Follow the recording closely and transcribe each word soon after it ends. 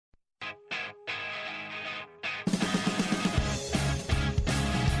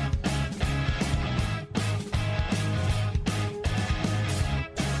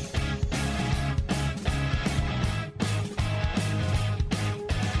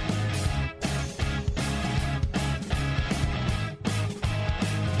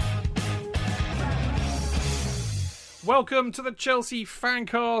Welcome to the Chelsea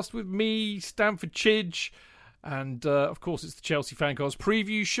FanCast with me, Stanford Chidge. And, of course, it's the Chelsea FanCast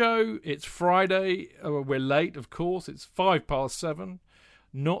preview show. It's Friday. We're late, of course. It's 7:05,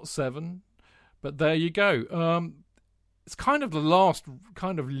 not 7. But there you go. It's kind of the last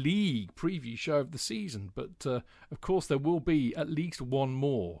kind of league preview show of the season. But, of course, there will be at least one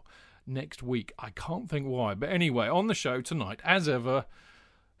more next week. I can't think why. But anyway, on the show tonight, as ever,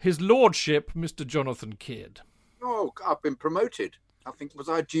 His Lordship, Mr. Jonathan Kidd. Oh, I've been promoted. I think, was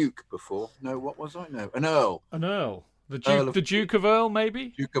I a Duke before? No, what was I? No, an Earl. An Earl. The Duke of Earl, maybe?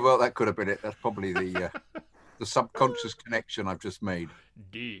 Duke of Earl, that could have been it. That's probably the subconscious connection I've just made.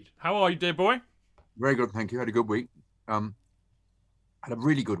 Indeed. How are you, dear boy? Very good, thank you. Had a good week. Had a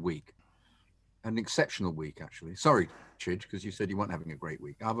really good week. An exceptional week, actually. Sorry, Chidge, because you said you weren't having a great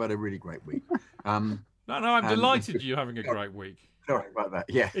week. I've had a really great week. No, I'm delighted you're having a great week. Sorry about that.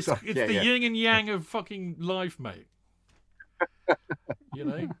 Yeah, it's the yin and yang of fucking life, mate. You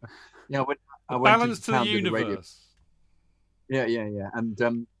know, yeah. I went balance to the universe. Yeah.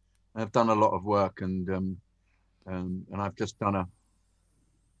 And I've done a lot of work, and I've just done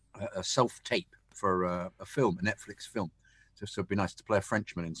a self tape for a film, a Netflix film. Just so it'd be nice to play a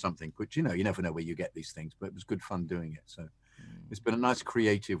Frenchman in something, which you never know where you get these things, but it was good fun doing it. So it's been a nice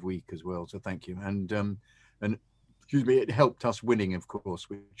creative week as well. So thank you, and excuse me, it helped us winning, of course,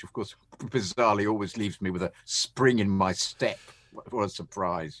 which of course bizarrely always leaves me with a spring in my step. What a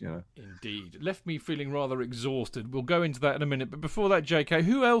surprise, Indeed. Left me feeling rather exhausted. We'll go into that in a minute. But before that, JK,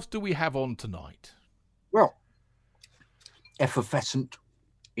 who else do we have on tonight? Well, effervescent,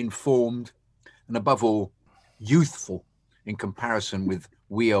 informed, and above all, youthful in comparison with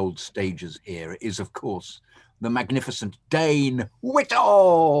we old stagers here is, of course, the magnificent Dane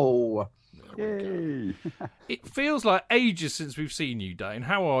Whittle. Yay. It feels like ages since we've seen you, Dane.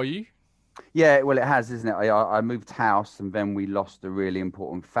 How are you? Yeah, well, it has, isn't it? I moved house and then we lost a really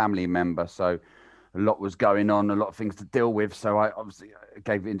important family member. So a lot was going on, a lot of things to deal with. So I obviously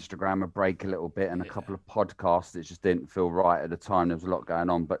gave Instagram a break a little bit and a couple of podcasts. It just didn't feel right at the time. There was a lot going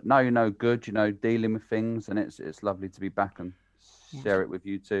on. But no, good, dealing with things. And it's lovely to be back and share it with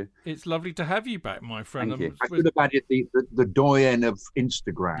you too. It's lovely to have you back, my friend. Thank you. I could have added the doyen of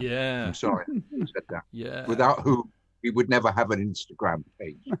Instagram. Yeah. I'm sorry I said that. Yeah. Without who we would never have an Instagram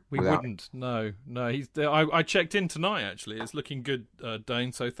page. We wouldn't. No. He's. I checked in tonight. Actually, it's looking good,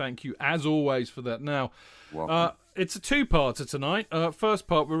 Dane. So thank you as always for that. Now, it's a two-parter tonight. First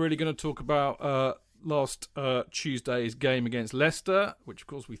part, we're really going to talk about last Tuesday's game against Leicester, which of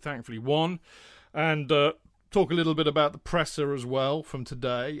course we thankfully won, and talk a little bit about the presser as well from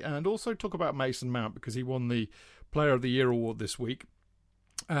today, and also talk about Mason Mount because he won the Player of the Year award this week.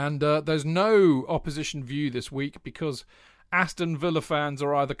 And there's no opposition view this week because Aston Villa fans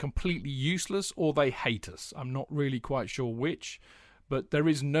are either completely useless or they hate us. I'm not really quite sure which, but there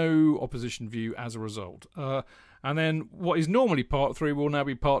is no opposition view as a result. And then what is normally part 3 will now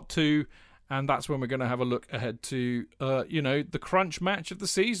be part 2, and that's when we're going to have a look ahead to, the crunch match of the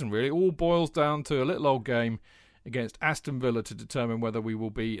season, really. It all boils down to a little old game against Aston Villa to determine whether we will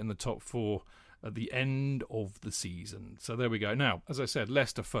be in the top 4 at the end of the season. So there we go. Now, as I said,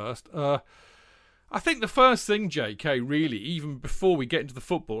 Leicester first. I think the first thing, JK, really, even before we get into the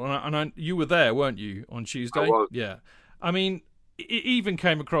football, and you were there, weren't you, on Tuesday? I was. Yeah. I mean, it even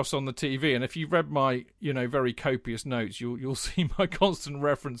came across on the TV, and if you've read my, very copious notes, you'll see my constant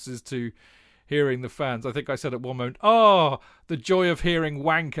references to hearing the fans. I think I said at one moment, the joy of hearing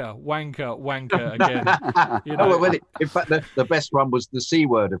wanker, wanker, wanker again. Well, in fact, the best one was the C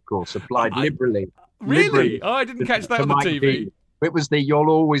word, of course, applied liberally. Really? Liberally I didn't catch that on the TV. It was the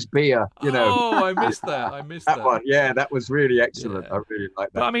 "You'll always be a," Oh, I missed that. that one. Yeah, that was really excellent. Yeah. I really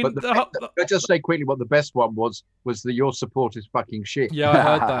like that. But I mean, I'll just say quickly what the best one was the "Your support is fucking shit." Yeah,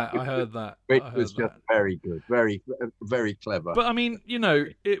 I heard that. It was just very good, very, very clever. But I mean,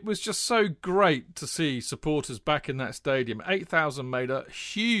 it was just so great to see supporters back in that stadium. 8,000 made a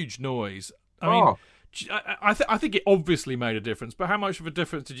huge noise. I mean, I think it obviously made a difference. But how much of a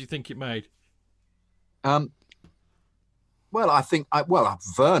difference did you think it made? Well, I think,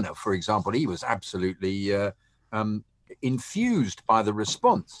 Werner, for example, he was absolutely infused by the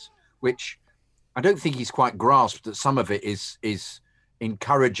response, which I don't think he's quite grasped that some of it is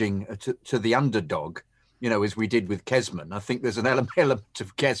encouraging to the underdog, as we did with Kesman. I think there's an element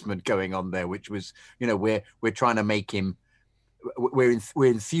of Kesman going on there, which was, we're trying to make him, we're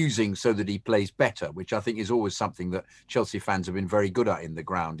enthusing so that he plays better, which I think is always something that Chelsea fans have been very good at in the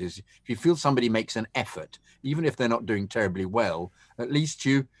ground. Is if you feel somebody makes an effort, even if they're not doing terribly well, at least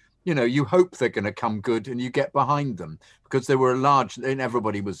you hope they're going to come good and you get behind them, because there were and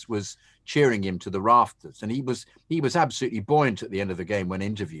everybody was cheering him to the rafters. And he was absolutely buoyant at the end of the game when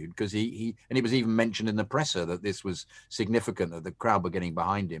interviewed, because he was even mentioned in the presser that this was significant, that the crowd were getting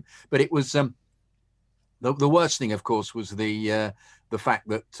behind him. But it was the worst thing, of course, was the fact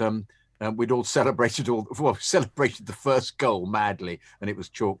that we'd all celebrated the first goal madly, and it was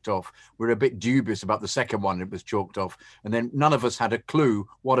chalked off. We're a bit dubious about the second one; it was chalked off, and then none of us had a clue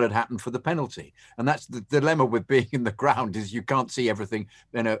what had happened for the penalty. And that's the dilemma with being in the ground, is you can't see everything,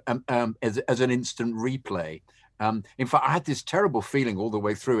 as an instant replay. In fact, I had this terrible feeling all the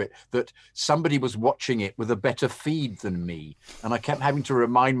way through it that somebody was watching it with a better feed than me. And I kept having to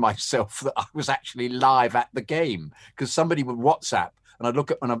remind myself that I was actually live at the game, because somebody would WhatsApp, and I'd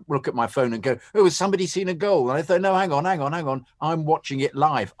look at my phone and go, "Oh, has somebody seen a goal?" And I thought, "No, hang on. I'm watching it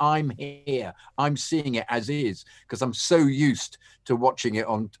live. I'm here. I'm seeing it as is," because I'm so used to watching it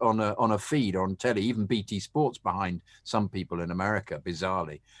on a feed on telly, even BT Sports behind some people in America,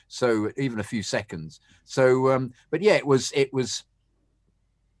 bizarrely. So even a few seconds. So, but yeah, it was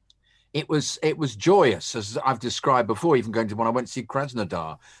joyous, as I've described before, even going to when I went to see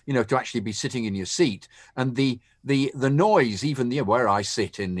Krasnodar, to actually be sitting in your seat, and the noise, even where I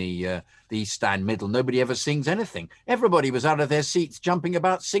sit in the East Stand middle, nobody ever sings anything. Everybody was out of their seats, jumping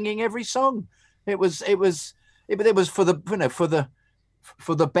about, singing every song. It was for the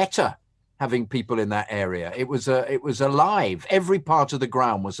better, having people in that area. It was alive. Every part of the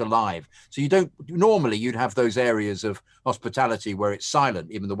ground was alive. So normally you'd have those areas of hospitality where it's silent,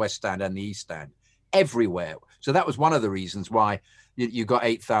 even the West Stand and the East Stand, everywhere. So that was one of the reasons why you got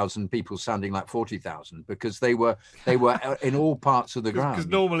 8,000 people sounding like 40,000, because they were in all parts of the ground.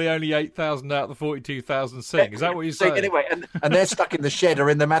 Because normally only 8,000 out of the 42,000 sing. Is that what you're saying? Anyway, and they're stuck in the shed or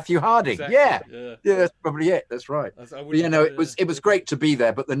in the Matthew Harding. Exactly. Yeah, that's probably it. That's right. It was great to be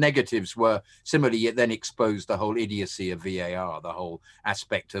there, but the negatives were similarly. It then exposed the whole idiocy of VAR, the whole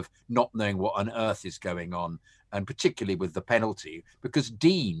aspect of not knowing what on earth is going on, and particularly with the penalty, because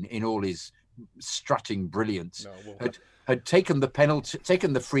Dean, in all his strutting brilliance, had taken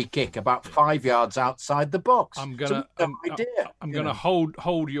the free kick about 5 yards outside the box. I'm gonna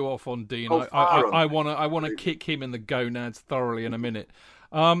hold you off on Dean. I want to kick him in the gonads thoroughly in a minute.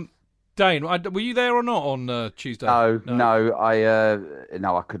 Dane, were you there or not on Tuesday? No,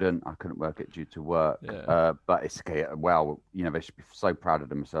 I couldn't work it due to work. Yeah. But it's okay. Well, they should be so proud of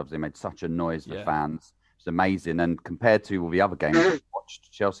themselves. They made such a noise, the fans. It's amazing. And compared to all the other games I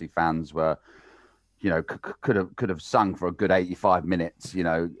watched, Chelsea fans were, could have sung for a good 85 minutes,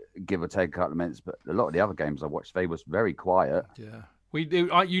 give or take a couple of minutes. But a lot of the other games I watched, they was very quiet. Yeah, we do.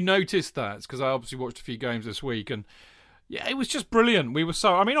 You noticed that because I obviously watched a few games this week, and yeah, it was just brilliant. We were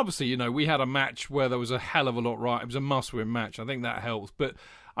obviously, we had a match where there was a hell of a lot right. It was a must-win match. I think that helps. But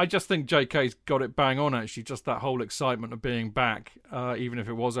I just think JK's got it bang on, actually, just that whole excitement of being back, even if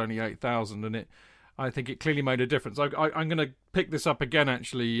it was only 8,000. And I think it clearly made a difference. I'm going to pick this up again,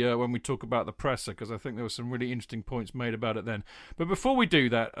 actually, when we talk about the presser, because I think there were some really interesting points made about it then. But before we do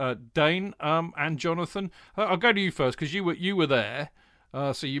that, Dane and Jonathan, I'll go to you first, because you were there.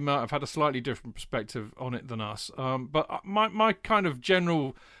 So you might have had a slightly different perspective on it than us. But my kind of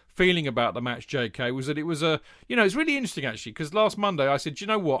general feeling about the match, JK, was that it was it's really interesting, actually, because last Monday I said, you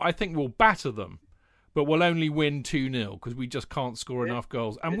know what, I think we'll batter them, but we'll only win 2-0 because we just can't score enough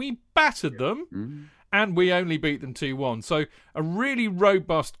goals. And we battered them, and we only beat them 2-1. So a really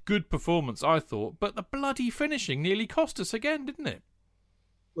robust, good performance, I thought. But the bloody finishing nearly cost us again, didn't it?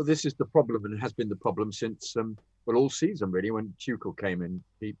 Well, this is the problem, and it has been the problem since all season, really. When Tuchel came in,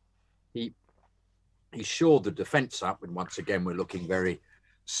 he shored the defence up, and once again we're looking very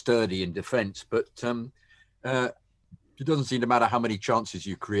sturdy in defence. But it doesn't seem to matter how many chances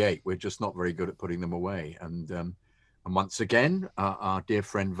you create; we're just not very good at putting them away. And once again, our dear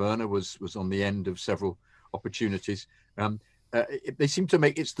friend Werner was on the end of several opportunities. They seem to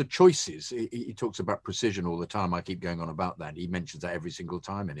make it's the choices. He talks about precision all the time. I keep going on about that. He mentions that every single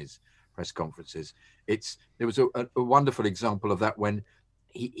time in his press conferences. There was a wonderful example of that when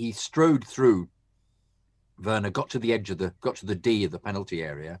he strode through. Werner got to the edge got to the D of the penalty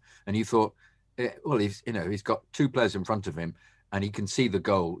area, and he thought, well, he's got two players in front of him, and he can see the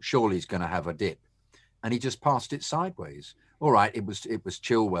goal. Surely he's going to have a dip, and he just passed it sideways. All right, it was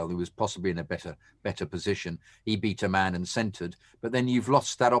Chilwell who was possibly in a better position. He beat a man and centred, but then you've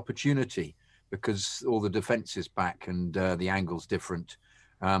lost that opportunity because all the defence is back and the angle's different.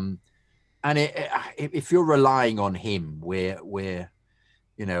 And if you're relying on him, I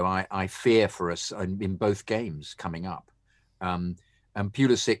fear for us in both games coming up. And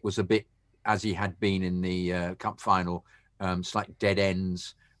Pulisic was a bit, as he had been in the cup final, slight dead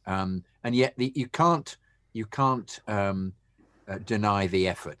ends. And yet you can't deny the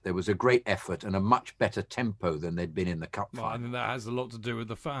effort. There was a great effort and a much better tempo than there'd been in the cup final. I think that has a lot to do with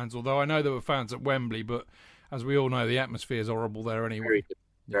the fans. Although I know there were fans at Wembley, but as we all know, the atmosphere is horrible there anyway.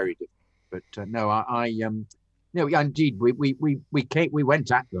 Very different. But indeed, we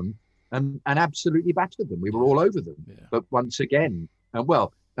went at them and absolutely battered them. We were all over them. Yeah. But once again,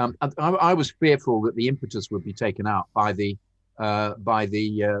 I was fearful that the impetus would be taken out by VAR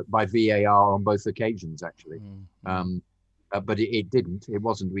on both occasions, actually. But it didn't. It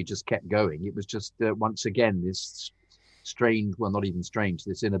wasn't. We just kept going. It was just once again this strange, well, not even strange,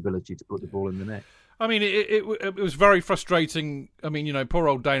 this inability to put the ball in the net. I mean, it was very frustrating. I mean, poor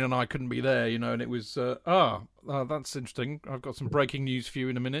old Dane and I couldn't be there, and it was, that's interesting. I've got some breaking news for you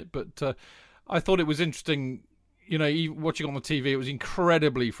in a minute, but I thought it was interesting, watching on the TV, it was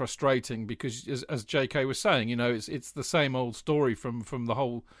incredibly frustrating because, as JK was saying, it's the same old story from the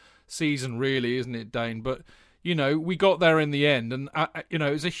whole season, really, isn't it, Dane? But, we got there in the end, and, it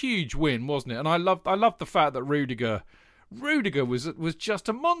was a huge win, wasn't it? And I loved the fact that Rudiger was just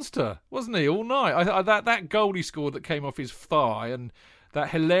a monster, wasn't he, all night? That goal he scored that came off his thigh, and that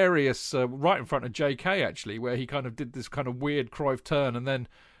hilarious right in front of JK, actually, where he kind of did this kind of weird Cruyff turn and then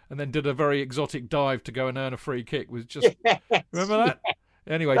did a very exotic dive to go and earn a free kick, was just... Yes, remember that? Yes.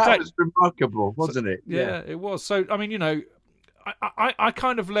 Anyway, that was remarkable, wasn't it? Yeah, it was. So, I mean, I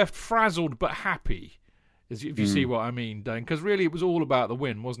kind of left frazzled but happy, if you see what I mean, Dane, because really it was all about the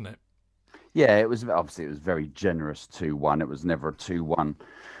win, wasn't it? Yeah, it was very generous 2-1. It was never a 2-1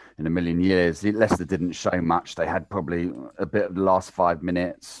 in a million years. Leicester didn't show much. They had probably a bit of the last 5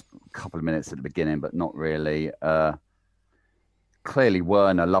 minutes, a couple of minutes at the beginning, but not really. Clearly,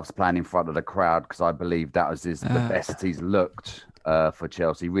 Werner loves playing in front of the crowd because I believe that was the best he's looked for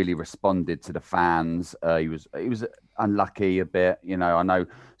Chelsea. He really responded to the fans. He was unlucky a bit. I know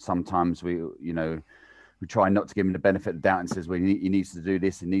sometimes we try not to give him the benefit of the doubt and says, well, he needs to do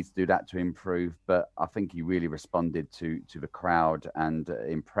this, he needs to do that to improve. But I think he really responded to the crowd and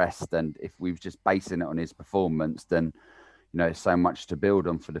impressed. And if we're just basing it on his performance, then, there's so much to build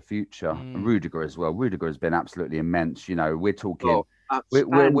on for the future. And Rudiger as well. Rudiger has been absolutely immense. We're talking...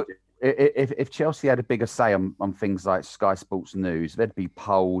 If Chelsea had a bigger say on things like Sky Sports News, there'd be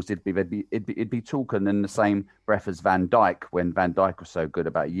polls, it'd be talking in the same breath as Van Dijk when Van Dijk was so good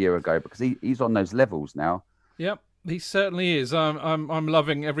about a year ago, because he's on those levels now. Yep, he certainly is. I'm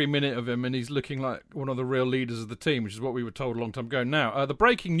loving every minute of him, and he's looking like one of the real leaders of the team, which is what we were told a long time ago. Now, the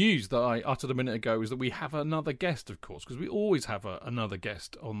breaking news that I uttered a minute ago is that we have another guest, of course, because we always have another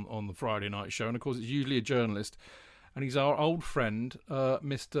guest on the Friday night show, and of course it's usually a journalist. And he's our old friend,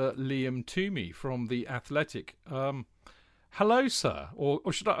 Mr. Liam Toomey from The Athletic. Hello, sir.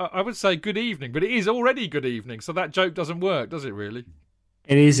 Or should I would say good evening, but it is already good evening, so that joke doesn't work, does it really?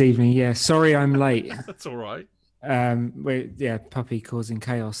 It is evening, yeah. Sorry I'm late. That's all right. Puppy causing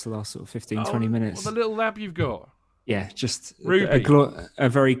chaos the last sort of 15, 20 minutes. What the little lab you've got? Yeah, just a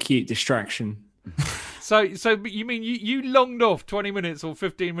very cute distraction. So you mean you longed off 20 minutes or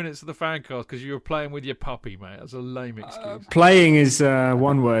 15 minutes of the FanCast because you were playing with your puppy, mate? That's a lame excuse. Playing is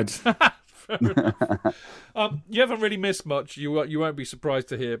one word. Fair enough. You haven't really missed much. You won't be surprised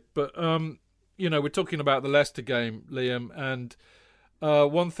to hear. But, we're talking about the Leicester game, Liam. And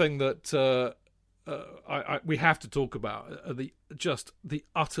one thing that we have to talk about, the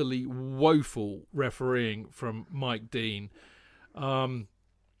utterly woeful refereeing from Mike Dean.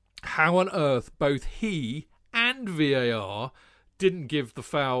 How on earth both he and VAR didn't give the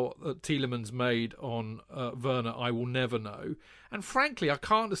foul that Tielemans made on Werner, I will never know. And frankly, I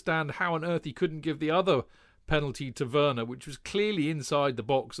can't understand how on earth he couldn't give the other penalty to Werner, which was clearly inside the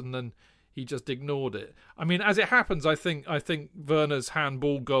box, and then he just ignored it. I mean, as it happens, I think Werner's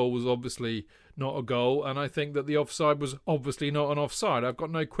handball goal was obviously not a goal, and I think that the offside was obviously not an offside. I've got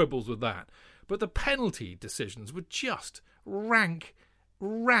no quibbles with that. But the penalty decisions were just rank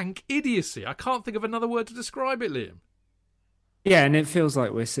idiocy. I can't think of another word to describe it, Liam. Yeah, and it feels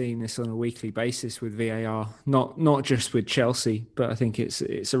like we're seeing this on a weekly basis with VAR, not just with Chelsea, but I think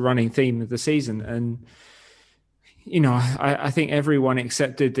it's a running theme of the season. And I think everyone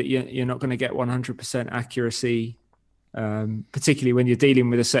accepted that you're not going to get 100% accuracy, particularly when you're dealing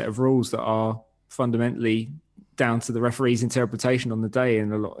with a set of rules that are fundamentally down to the referee's interpretation on the day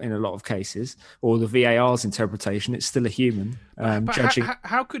in a lot of cases, or the VAR's interpretation. It's still a human judging.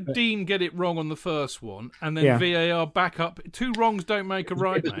 How could Dean get it wrong on the first one and then VAR back up? Two wrongs don't make a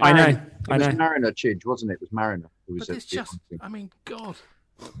right, mate. I know. It was Mariner, Chidge, wasn't it? It was Mariner. But it's just, God.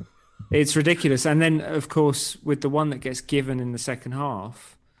 It's ridiculous. And then, of course, with the one that gets given in the second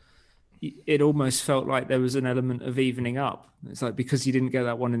half, it almost felt like there was an element of evening up. It's like, because you didn't get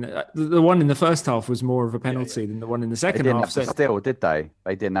that one in the one in the first half was more of a penalty than the one in the second half. They didn't have the still, did they?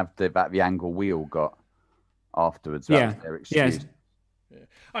 They didn't have the angle we all got afterwards. That was their excuse. Yeah.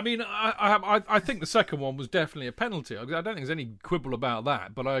 I mean, I think the second one was definitely a penalty. I don't think there's any quibble about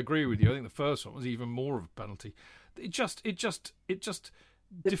that. But I agree with you. I think the first one was even more of a penalty. It just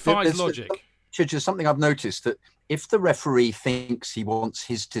defies logic. There's something I've noticed, that if the referee thinks he wants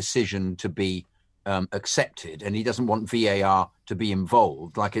his decision to be accepted and he doesn't want VAR to be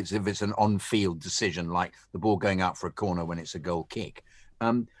involved, like if it's an on-field decision, like the ball going out for a corner when it's a goal kick,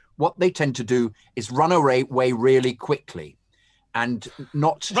 what they tend to do is run away really quickly and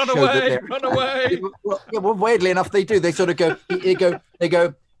not run show away, that they're... Run away! Well, weirdly enough, they do. They sort of go, they'll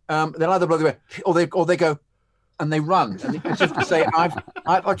either blow the way, or they go, and they run. And it's just to say,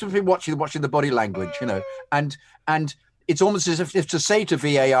 I've just been watching the body language, and it's almost as if to say to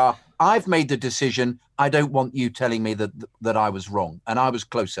VAR, I've made the decision. I don't want you telling me that I was wrong and I was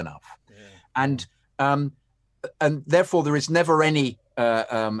close enough. Yeah. And therefore there is never any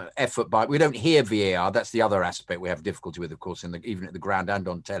effort by. We don't hear VAR. That's the other aspect we have difficulty with, of course, even at the ground and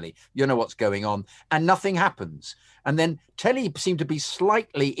on telly. You know what's going on, and nothing happens. And then telly seemed to be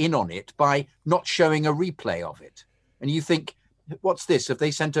slightly in on it by not showing a replay of it. And you think, what's this? If they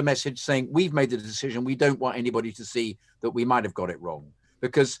sent a message saying, we've made the decision, we don't want anybody to see that we might have got it wrong.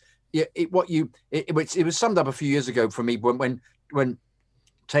 Because it was summed up a few years ago for me when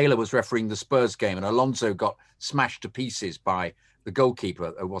Taylor was refereeing the Spurs game and Alonso got smashed to pieces by the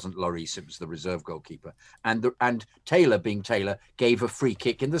goalkeeper. It wasn't Lloris, it was the reserve goalkeeper. And Taylor, being Taylor, gave a free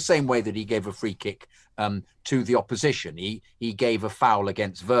kick in the same way that he gave a free kick to the opposition. He gave a foul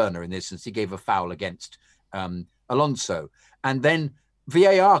against Werner in this instance. He gave a foul against Alonso. And then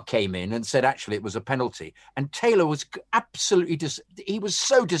VAR came in and said, actually, it was a penalty. And Taylor was absolutely he was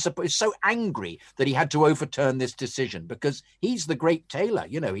so disappointed, so angry that he had to overturn this decision, because he's the great Taylor.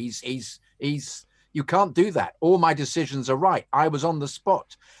 He's you can't do that. All my decisions are right. I was on the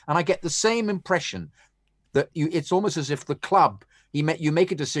spot. And I get the same impression that it's almost as if the club, you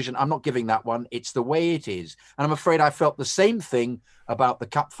make a decision, I'm not giving that one. It's the way it is. And I'm afraid I felt the same thing about the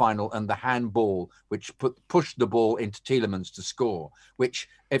cup final and the handball, which pushed the ball into Tielemans to score, which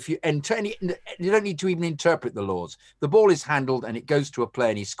you don't need to even interpret the laws. The ball is handled and it goes to a player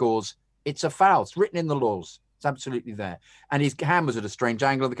and he scores. It's a foul. It's written in the laws. It's absolutely there. And his hand was at a strange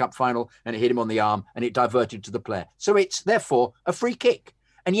angle in the cup final and it hit him on the arm and it diverted to the player. So it's therefore a free kick.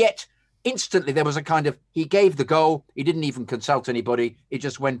 And yet instantly there was a kind of, he gave the goal. He didn't even consult anybody. It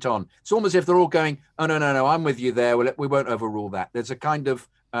just went on. It's almost as if they're all going, oh, no, I'm with you there. We won't overrule that. There's a kind of,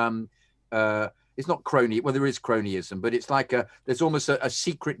 it's not crony. Well, there is cronyism, but it's like there's almost a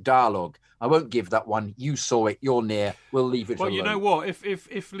secret dialogue. I won't give that one. You saw it. You're near. We'll leave it alone. Well, you know what?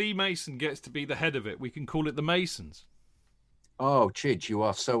 If Lee Mason gets to be the head of it, we can call it the Masons. Oh, Chidge, you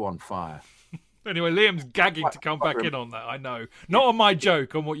are so on fire. Anyway, Liam's gagging to come back in on that. I know, not on my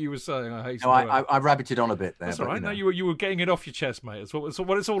joke, on what you were saying. I rabbited on a bit there. That's all right. No, you were getting it off your chest, mate. It's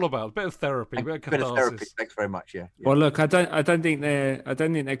what it's all about. A bit of therapy, a bit of catharsis. Therapy. Thanks very much. Yeah. Well, look, I don't think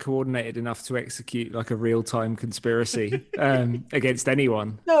they're coordinated enough to execute like a real-time conspiracy against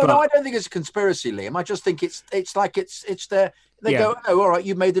anyone. No, I don't think it's a conspiracy, Liam. I just think it's their. They go, oh, all right,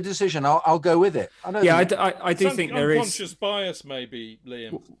 you made the decision. I'll go with it. I do think there is unconscious bias, maybe,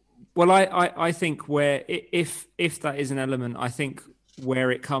 Liam. Well, I think where if that is an element, I think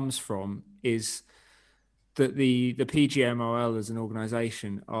where it comes from is that the PGMOL as an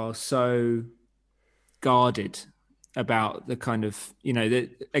organisation are so guarded about the kind of,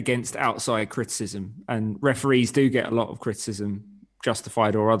 against outside criticism, and referees do get a lot of criticism,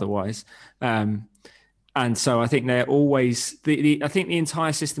 justified or otherwise. And so I think they're always I think the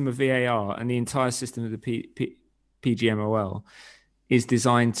entire system of VAR and the entire system of the PGMOL is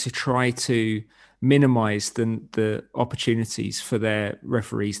designed to try to minimize the opportunities for their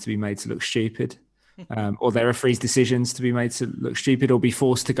referees to be made to look stupid, or their referees' decisions to be made to look stupid or be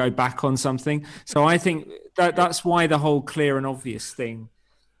forced to go back on something. So I think that's why the whole clear and obvious thing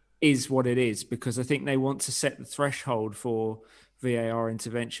is what it is, because I think they want to set the threshold for VAR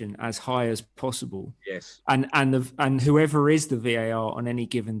intervention as high as possible. Yes. And whoever is the VAR on any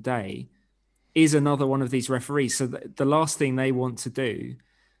given day is another one of these referees. So the last thing they want to do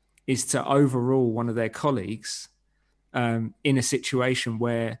is to overrule one of their colleagues in a situation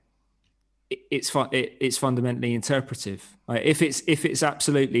where it's fundamentally interpretive. If it's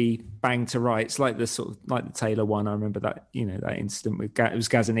absolutely bang to rights, like the Taylor one. I remember that that incident with it was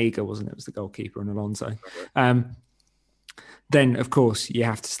Gazaniga, wasn't it? It was the goalkeeper and Alonso. Then of course you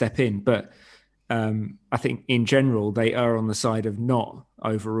have to step in, but I think in general they err on the side of not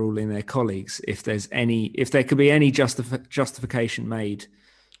overruling their colleagues if there could be any justification made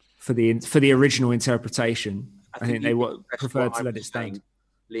for the original interpretation. I think they preferred to let it stand.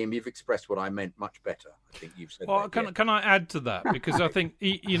 Liam, you've expressed what I meant much better. I think you've said well, that. Can I add to that? Because I think,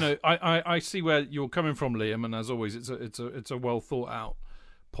 I see where you're coming from, Liam, and as always, it's a well thought out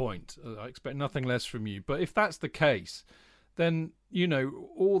point. I expect nothing less from you. But if that's the case, then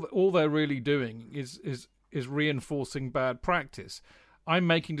all they're really doing is reinforcing bad practice. I'm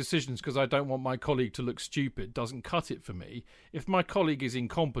making decisions because I don't want my colleague to look stupid. Doesn't cut it for me. If my colleague is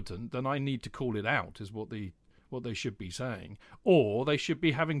incompetent, then I need to call it out. Is what they should be saying, or they should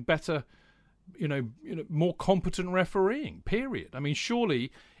be having better, more competent refereeing. Period. I mean,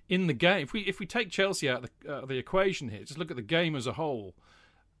 surely in the game, if we take Chelsea out of the equation here, just look at the game as a whole.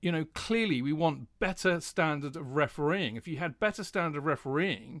 Clearly we want better standard of refereeing. If you had better standard of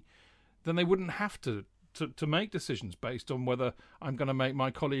refereeing, then they wouldn't have to make decisions based on whether I'm going to make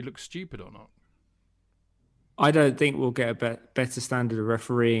my colleague look stupid or not. I don't think we'll get a better standard of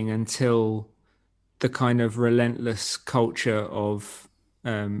refereeing until the kind of relentless culture of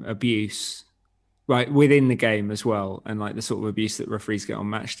abuse, right, within the game as well, and like the sort of abuse that referees get on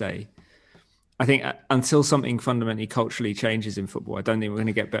match day. I think until something fundamentally culturally changes in football, I don't think we're going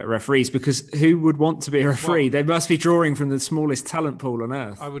to get better referees, because who would want to be a referee? They must be drawing from the smallest talent pool on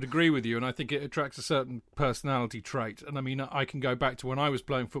earth. I would agree with you, and I think it attracts a certain personality trait. And I mean, I can go back to when I was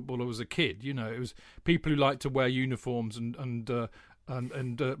playing football as a kid. It was people who liked to wear uniforms and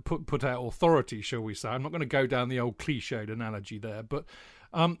put out authority, shall we say. I'm not going to go down the old cliched analogy there, but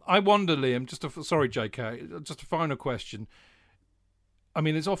I wonder, Liam, sorry, JK, just a final question. I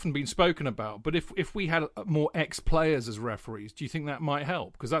mean, it's often been spoken about, but if we had more ex-players as referees, do you think that might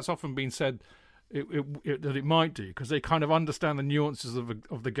help? Because that's often been said that it might do, because they kind of understand the nuances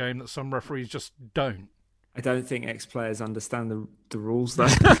of the game that some referees just don't. I don't think ex-players understand the rules, though.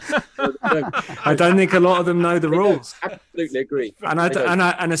 I don't think a lot of them know the rules. Absolutely agree.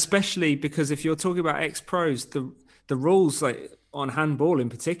 And especially because if you're talking about ex-pros, the rules, like on handball in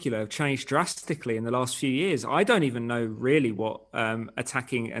particular, have changed drastically in the last few years. I don't even know really what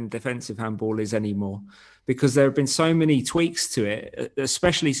attacking and defensive handball is anymore, because there have been so many tweaks to it,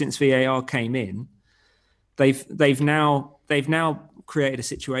 especially since VAR came in. They've now created a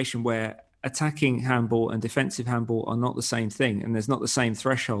situation where attacking handball and defensive handball are not the same thing, and there's not the same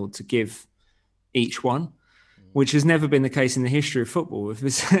threshold to give each one, which has never been the case in the history of football. If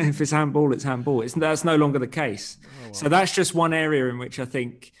it's handball, it's handball. That's no longer the case. Oh, wow. So that's just one area in which I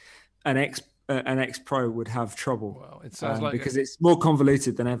think an ex-pro would have trouble. Well, it sounds like because it's more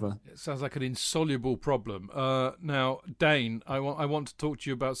convoluted than ever. It sounds like an insoluble problem. Now, Dane, I want to talk to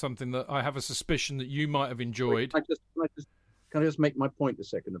you about something that I have a suspicion that you might have enjoyed. Can I just make my point a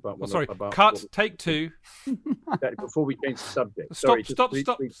second about what? Cut. Take two. Before we change the subject. Stop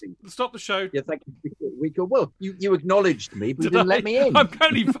the show. Yeah, thank you. Well, you acknowledged me, but you didn't let me in. I'm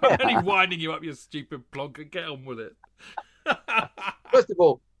only winding you up, you stupid plonker. Get on with it. First of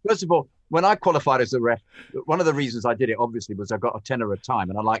all, when I qualified as a ref, one of the reasons I did it, obviously, was I got a tenner a time,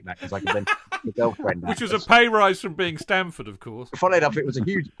 and I like that because I could then my girlfriend. Which was a pay rise from being Stanford, of course. Funny enough, it was a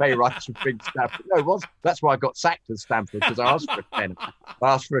huge pay rise from being Stanford. No, it was. That's why I got sacked at Stanford, because I asked for a tenner.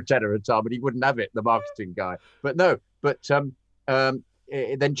 I asked for a tenner a time, but he wouldn't have it, the marketing guy. But then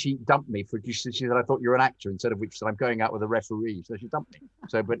she dumped me she said, I thought you were an actor, instead of which she said, I'm going out with a referee. So she dumped me.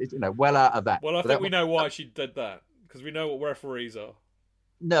 So, but it's, well out of that. Well, I think we know why she did that, because we know what referees are.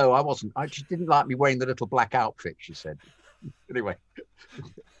 No, I wasn't. She didn't like me wearing the little black outfit, she said. Anyway,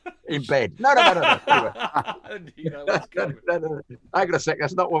 in bed. No. Anyway. No. Hang on a sec.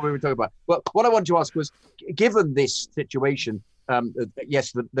 That's not what we were talking about. But what I wanted to ask was, given this situation,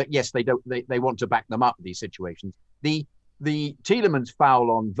 yes, they want to back them up, these situations. The Tielemans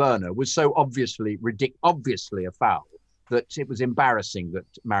foul on Werner was so obviously a foul that it was embarrassing that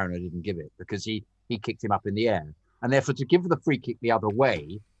Mariner didn't give it, because he kicked him up in the air. And therefore, to give the free kick the other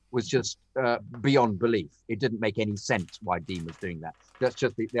way was just beyond belief. It didn't make any sense why Dean was doing that. That's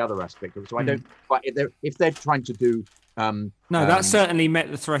just the other aspect of it. So I don't. But if they're trying to do, that certainly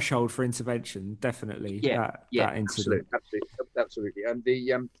met the threshold for intervention. Definitely. That incident. Absolutely. And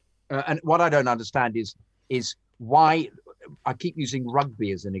and what I don't understand is why I keep using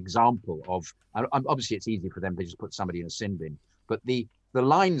rugby as an example of. Obviously, it's easy for them to just put somebody in a sin bin, but the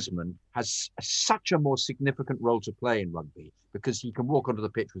linesman has such a more significant role to play in rugby, because he can walk onto the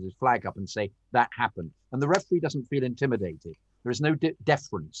pitch with his flag up and say, that happened. And the referee doesn't feel intimidated. There is no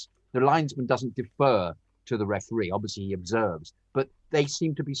deference. The linesman doesn't defer to the referee. Obviously, he observes. But they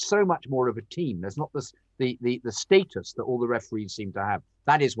seem to be so much more of a team. There's not the status that all the referees seem to have.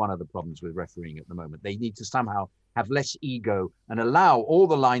 That is one of the problems with refereeing at the moment. They need to somehow have less ego and allow all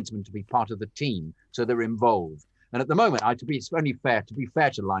the linesmen to be part of the team so they're involved. And at the moment, to be fair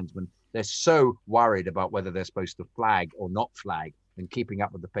to linesmen, they're so worried about whether they're supposed to flag or not flag and keeping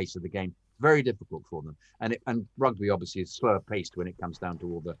up with the pace of the game. Very difficult for them. And rugby obviously is slower paced when it comes down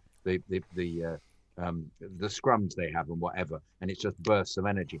to all the scrums they have and whatever, and it's just bursts of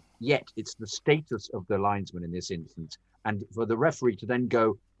energy. Yet it's the status of the linesman in this instance, and for the referee to then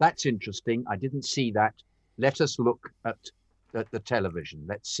go, that's interesting, I didn't see that, let us look at the television,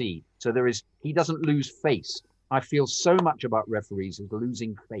 let's see. So he doesn't lose face. I feel so much about referees as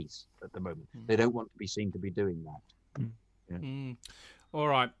losing face at the moment. They don't want to be seen to be doing that. Yeah. All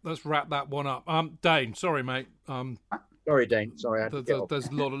right, let's wrap that one up. Dane, sorry, mate. Sorry, Dane. Sorry, there's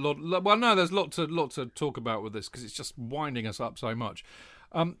a lot. Well, no, there's a lot to talk about with this because it's just winding us up so much.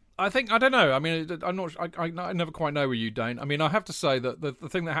 I don't know. I mean, I'm not. I never quite know with you, Dane. I mean, I have to say that the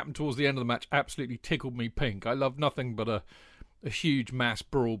thing that happened towards the end of the match absolutely tickled me pink. I love nothing but a huge mass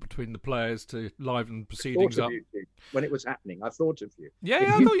brawl between the players to liven proceedings up. When it was happening, I thought of you.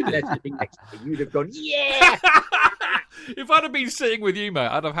 Yeah, I thought you did. You'd have gone, yeah. If I'd have been sitting with you, mate,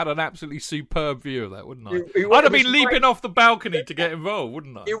 I'd have had an absolutely superb view of that, wouldn't I? I'd have been leaping off the balcony to get involved,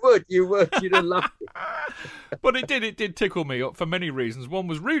 wouldn't I? You would. You'd have loved it. But it did tickle me for many reasons. One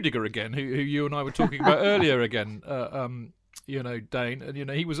was Rudiger again, who you and I were talking about earlier again, Dane.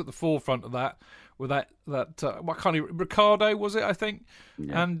 And, he was at the forefront of that. With that what kind of Ricardo was it? I think,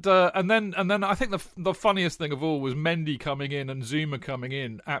 yeah. And then I think the funniest thing of all was Mendy coming in and Zuma coming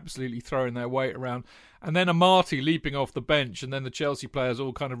in, absolutely throwing their weight around, and then Amati leaping off the bench, and then the Chelsea players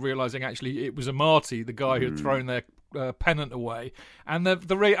all kind of realising actually it was Amati, the guy who had thrown their pennant away. And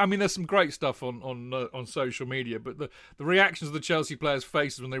there's some great stuff on social media, but the reactions of the Chelsea players'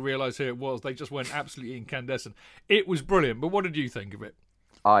 faces when they realised who it was, they just went absolutely incandescent. It was brilliant. But what did you think of it?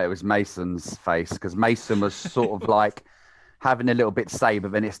 Oh, it was Mason's face, because Mason was sort of like having a little bit say,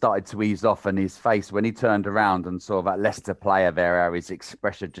 but then it started to ease off, and his face, when he turned around and saw that Leicester player there, how his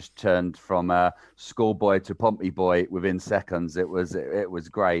expression just turned from schoolboy to Pompey boy within seconds. It was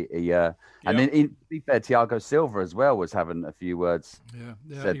great. And then, to be fair, Thiago Silva as well was having a few words.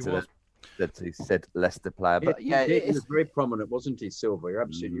 Said Leicester player, but he was very prominent, wasn't he, Silva? You're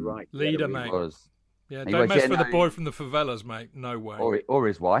absolutely right. Leader, mate. Yeah, don't mess with the boy from the favelas, mate. No way. Or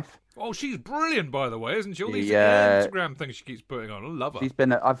his wife. Oh, she's brilliant, by the way, isn't she? All these Instagram things she keeps putting on. I love her. She's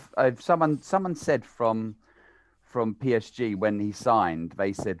been. Someone said from PSG when he signed,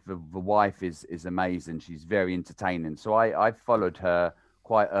 they said the wife is amazing. She's very entertaining. So I followed her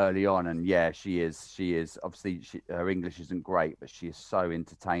quite early on, and she is. Obviously, her English isn't great, but she is so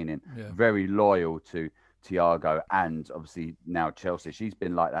entertaining. Yeah. Very loyal to Thiago, and obviously now Chelsea. She's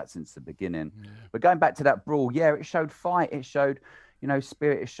been like that since the beginning. Yeah. But going back to that brawl, it showed fight, it showed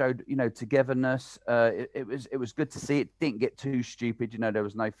spirit, it showed togetherness. It was good to see. It didn't get too stupid. There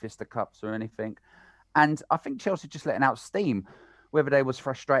was no fisticuffs or anything, and I think Chelsea just letting out steam. Whether they was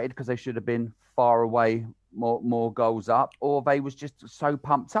frustrated because they should have been far away, more goals up, or they was just so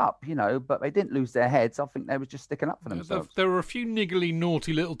pumped up, but they didn't lose their heads. I think they was just sticking up for themselves. There were a few niggly,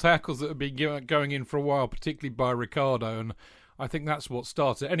 naughty little tackles that had been going in for a while, particularly by Ricardo, and I think that's what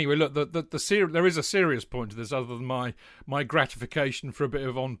started. Anyway, look, there is a serious point to this, other than my gratification for a bit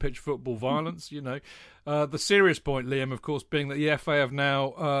of on-pitch football violence. The serious point, Liam, of course, being that the FA have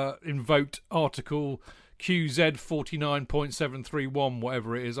now invoked Article QZ 49.731,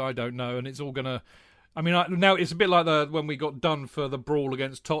 whatever it is, I don't know, and it's all going to... now it's a bit like when we got done for the brawl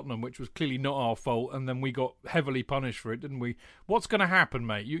against Tottenham, which was clearly not our fault, and then we got heavily punished for it, didn't we? What's going to happen,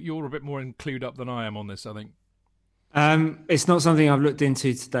 mate? You're a bit more clued up than I am on this, I think. It's not something I've looked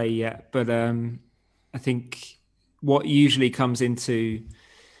into today yet, but I think what usually comes into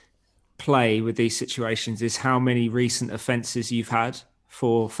play with these situations is how many recent offences you've had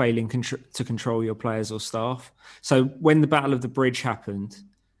for failing to control your players or staff. So when the Battle of the Bridge happened,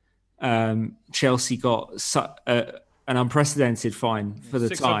 Chelsea got an unprecedented fine for the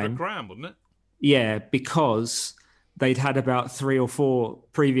time. £600,000, wasn't it? Yeah, because they'd had about 3 or 4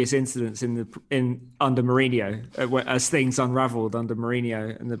 previous incidents under Mourinho as things unravelled under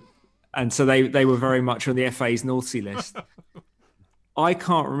Mourinho, and so they were very much on the FA's naughty list. I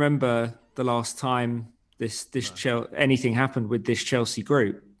can't remember the last time anything happened with this Chelsea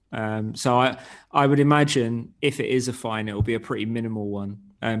group. So I would imagine if it is a fine, it will be a pretty minimal one.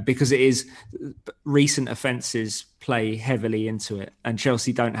 Because it is recent offences play heavily into it, and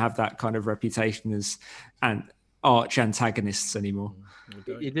Chelsea don't have that kind of reputation as arch antagonists anymore.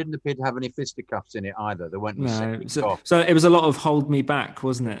 It didn't appear to have any fisticuffs in it either. There weren't. So it was a lot of hold me back,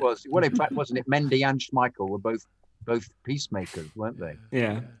 wasn't it? It was. Well, in fact, wasn't it? Mendy and Schmeichel were both both peacemakers, weren't they?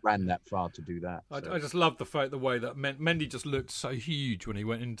 Yeah. Ran that far to do that. I just love the way that Mendy just looked so huge when he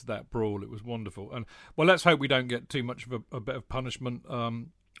went into that brawl. It was wonderful. And well, let's hope we don't get too much of a bit of punishment.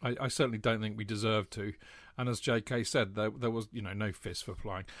 I certainly don't think we deserve to. And as JK said, there was no fist for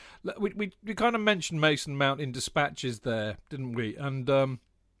flying. We kind of mentioned Mason Mount in dispatches there, didn't we? And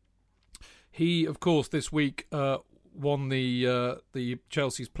he, of course, this week won the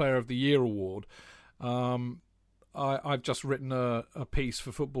Chelsea's Player of the Year award. I've just written a piece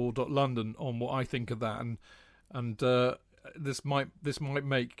for Football.London on what I think of that, and this might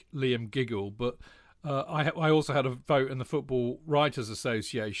make Liam giggle, but I also had a vote in the Football Writers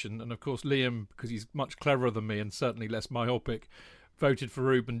Association, and of course Liam, because he's much cleverer than me and certainly less myopic, voted for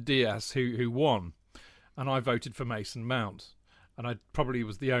Ruben Dias, who won, and I voted for Mason Mount, and I probably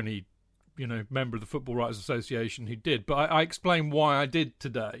was the only member of the Football Writers Association who did, but I explained why I did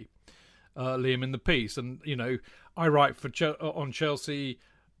today. Liam, in the piece, and I write on Chelsea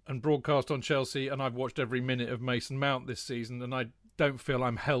and broadcast on Chelsea, and I've watched every minute of Mason Mount this season, and I don't feel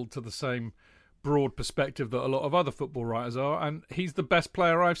I'm held to the same broad perspective that a lot of other football writers are, and he's the best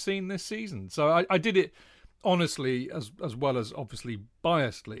player I've seen this season. So I did it honestly, as well as obviously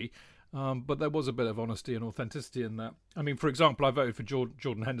biasedly, but there was a bit of honesty and authenticity in that. I mean, for example, I voted for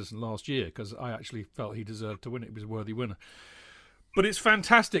Jordan Henderson last year because I actually felt he deserved to win it. He was a worthy winner. But it's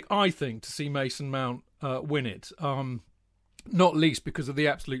fantastic, I think, to see Mason Mount win it. Not least because of the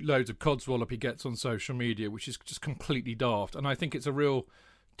absolute loads of codswallop he gets on social media, which is just completely daft. And I think it's a real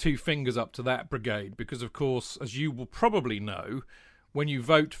two fingers up to that brigade because, of course, as you will probably know, when you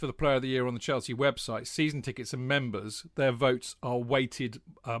vote for the Player of the Year on the Chelsea website, season tickets and members, their votes are weighted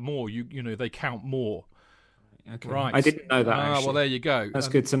more. They count more. Okay. Right. I didn't know that. Actually. Well, there you go. That's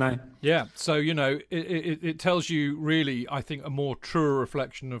good to know. Yeah. So, it tells you really, I think, a more truer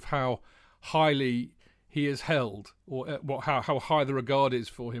reflection of how highly he is held, or how high the regard is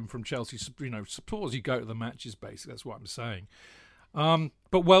for him from Chelsea. Supporters you go to the matches, basically. That's what I'm saying.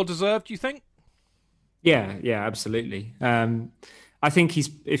 But well deserved, do you think? Yeah, absolutely. I think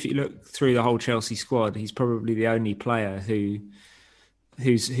if you look through the whole Chelsea squad, he's probably the only player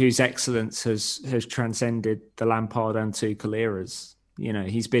whose excellence has transcended the Lampard and Tuchel eras.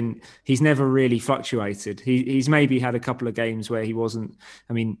 He's never really fluctuated. He's maybe had a couple of games where he wasn't.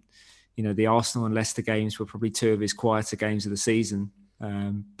 I mean, the Arsenal and Leicester games were probably two of his quieter games of the season.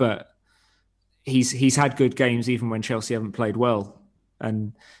 But he's had good games even when Chelsea haven't played well.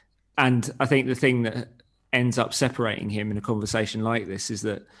 And I think the thing that ends up separating him in a conversation like this is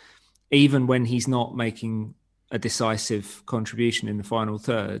that even when he's not making a decisive contribution in the final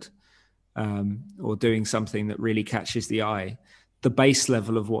third, or doing something that really catches the eye, the base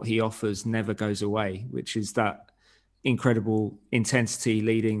level of what he offers never goes away, which is that incredible intensity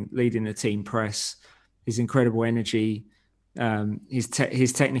leading the team press, his incredible energy, his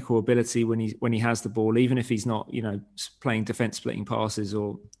technical ability when he has the ball, even if he's not playing defense splitting passes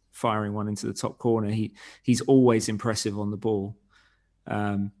or firing one into the top corner, he's always impressive on the ball.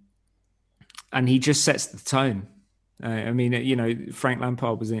 And he just sets the tone. Frank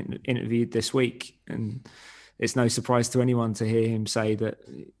Lampard was interviewed this week, and it's no surprise to anyone to hear him say that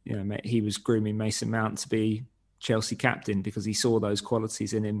he was grooming Mason Mount to be Chelsea captain because he saw those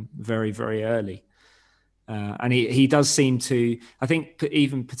qualities in him very, very early. And he does seem to, I think,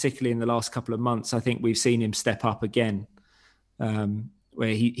 even particularly in the last couple of months, I think we've seen him step up again,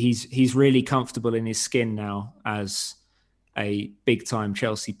 where he's really comfortable in his skin now as a big-time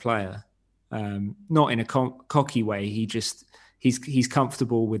Chelsea player. Not in a cocky way. He's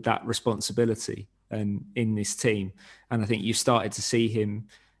comfortable with that responsibility and in this team. And I think you've started to see him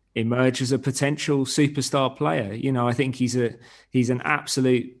emerge as a potential superstar player. I think he's an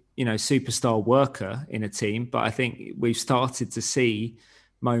absolute superstar worker in a team, but I think we've started to see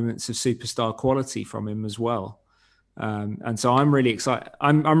moments of superstar quality from him as well. And so I'm really excited.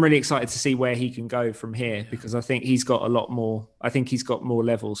 I'm really excited to see where he can go from here, because I think he's got a lot more. I think he's got more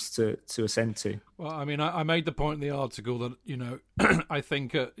levels to ascend to. Well, I mean, I made the point in the article that I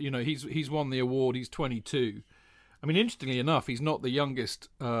think he's won the award. He's 22. I mean, interestingly enough, he's not the youngest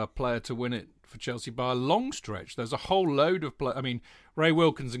player to win it for Chelsea by a long stretch. There's a whole load of players. I mean, Ray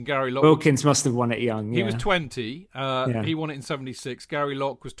Wilkins and Gary Locke. Wilkins must have won it young. He was 20. He won it in 76. Gary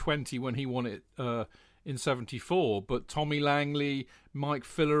Locke was 20 when he won it in 74. But Tommy Langley, Mike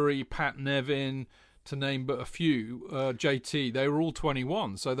Fillery, Pat Nevin, to name but a few, JT, they were all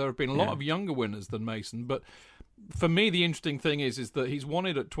 21. So there have been a lot of younger winners than Mason. But for me, the interesting thing is that he's won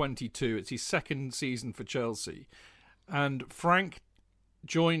it at 22. It's his second season for Chelsea. And Frank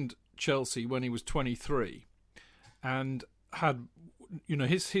joined Chelsea when he was 23 and had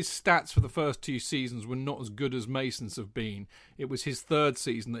his stats for the first 2 seasons were not as good as Mason's have been. It was his third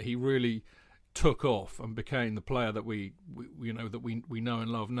season that he really took off and became the player that we know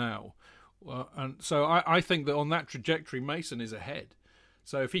and love now. And so I think that on that trajectory, Mason is ahead.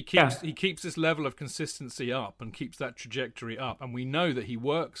 So if he keeps this level of consistency up and keeps that trajectory up, and we know that he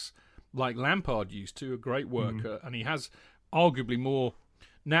works like Lampard used to, a great worker, and he has arguably more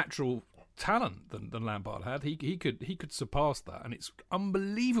natural talent than Lampard had, he could surpass that, and it's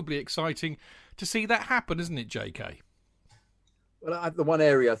unbelievably exciting to see that happen, isn't it, JK? Well, the one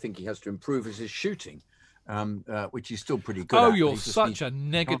area I think he has to improve is his shooting, which he's still pretty good at. Oh, you're such a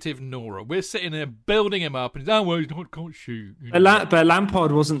negative Nora. We're sitting there building him up, and he can't shoot. But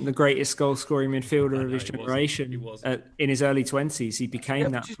Lampard wasn't the great goal-scoring midfielder of his generation. He wasn't. In his early 20s, he became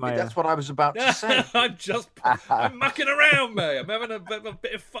that player. That's what I was about to say. I'm mucking around, mate. I'm having a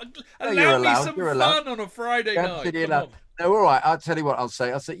bit of fun. Allow me some fun on a Friday night. No, all right. I'll tell you what I'll say.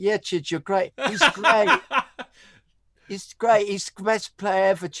 Yeah, Chidge, you're great. He's great. He's great. He's the best player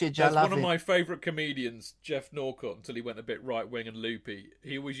ever, Chidge. I love him. That's one of my favourite comedians, Jeff Norcott, until he went a bit right-wing and loopy.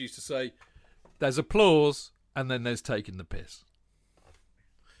 He always used to say, there's applause and then there's taking the piss.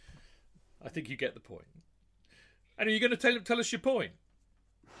 I think you get the point. And are you going to tell us your point?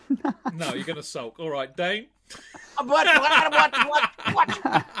 No, you're going to sulk. All right, Dane? What?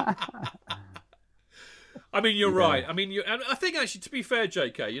 I mean, you're right. I mean, and I think actually, to be fair,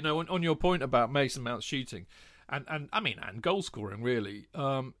 JK, on your point about Mason Mount's shooting, and goal scoring, really.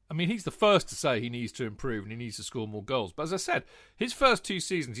 He's the first to say he needs to improve and he needs to score more goals. But as I said, his first 2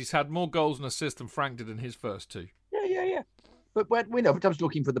 seasons, he's had more goals and assists than Frank did in his first 2. Yeah. But when I was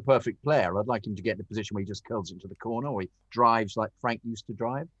looking for the perfect player, I'd like him to get in a position where he just curls into the corner or he drives like Frank used to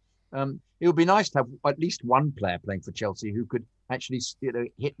drive. It would be nice to have at least one player playing for Chelsea who could actually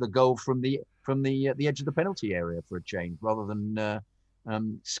hit the goal from the edge of the penalty area for a change, rather than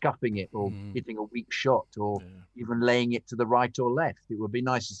scuffing it or hitting a weak shot or even laying it to the right or left. It would be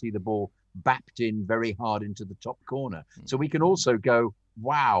nice to see the ball backed in very hard into the top corner. So we can also go,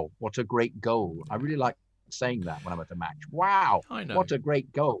 wow, what a great goal. I really like saying that when I'm at a match. Wow, I know. What a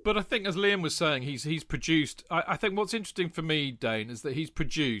great goal. But I think, as Liam was saying, he's produced... I think what's interesting for me, Dane, is that he's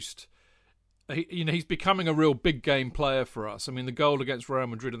produced... he's becoming a real big game player for us. I mean, the goal against Real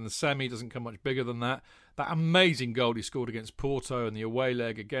Madrid in the semi doesn't come much bigger than that. That amazing goal he scored against Porto in the away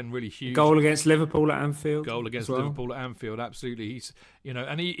leg, again, really huge. Goal against Liverpool at Anfield. Liverpool at Anfield, absolutely. He's,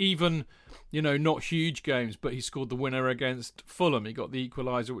 and he even, not huge games, but he scored the winner against Fulham. He got the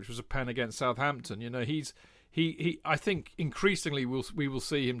equaliser, which was a pen against Southampton. He I think increasingly we will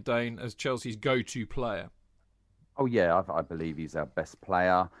see him, Dane, as Chelsea's go-to player. Oh yeah, I believe he's our best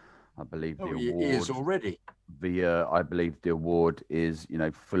player. I believe the award he is already. I believe the award is,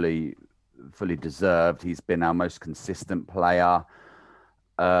 fully deserved. He's been our most consistent player.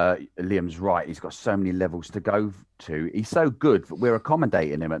 Liam's right. He's got so many levels to go to. He's so good that we're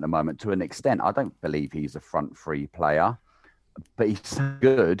accommodating him at the moment to an extent. I don't believe he's a front three player, but he's so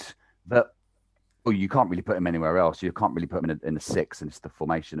good that you can't really put him anywhere else. You can't really put him in a 6, and it's the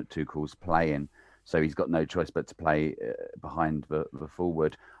formation that Tuchel's playing. So he's got no choice but to play behind the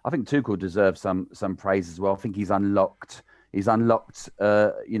forward. I think Tuchel deserves some praise as well. I think he's unlocked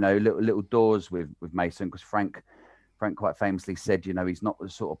little doors with Mason, because Frank quite famously said, he's not the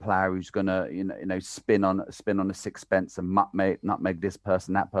sort of player who's gonna spin on a sixpence and nutmeg this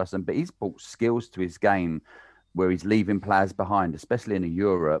person, that person. But he's brought skills to his game where he's leaving players behind, especially in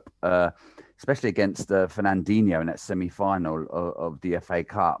Europe, especially against Fernandinho in that semi-final of the FA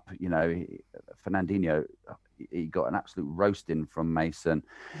Cup. Fernandinho, he got an absolute roasting from Mason.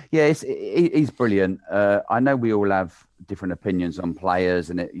 Yeah, he's brilliant. I know we all have different opinions on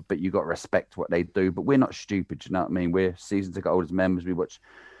players, but you got to respect what they do. But we're not stupid, you know what I mean? We're season ticket holders, members. We watch,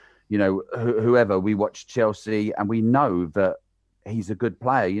 whoever. We watch Chelsea, and we know that he's a good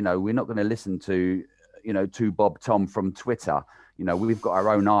player. We're not going to listen to, to Bob Tom from Twitter. We've got our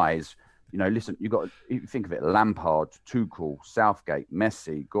own eyes. Listen, you think of it: Lampard, Tuchel, Southgate,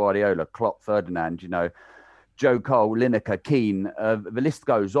 Messi, Guardiola, Klopp, Ferdinand. Joe Cole, Lineker, Keane. The list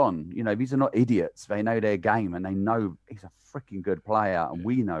goes on. These are not idiots. They know their game, and they know he's a freaking good player, and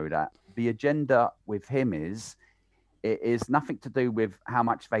we know that. The agenda with him is nothing to do with how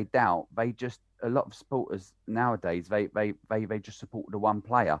much they doubt. A lot of supporters nowadays, they just support the one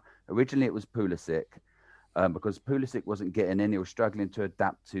player. Originally, it was Pulisic. Because Pulisic wasn't getting in, he was struggling to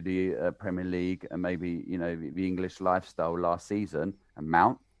adapt to the Premier League and maybe the English lifestyle last season. And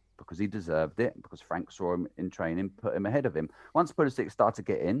Mount, because he deserved it, because Frank saw him in training, put him ahead of him. Once Pulisic started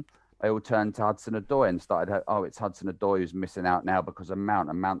to get in, they all turned to Hudson-Odoi and started, it's Hudson-Odoi who's missing out now because of Mount,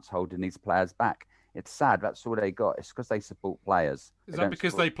 and Mount's holding these players back. It's sad. That's all they got. It's because they support players. Is that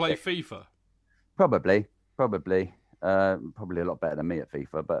because they play FIFA? Probably. Probably a lot better than me at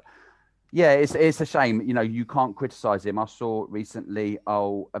FIFA. But yeah, it's a shame. You know, you can't criticise him. I saw recently.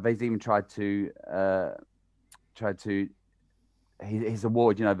 They've even tried to his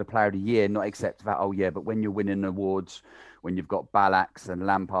award, you know, the Player of the Year, not accept that. Oh yeah, but when you're winning awards, when you've got Ballacks and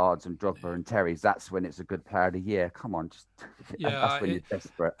Lampards and Drogba and Terry's, that's when it's a good Player of the Year. Come on, that's when you're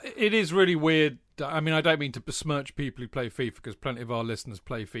desperate. It is really weird. I mean, I don't mean to besmirch people who play FIFA, because plenty of our listeners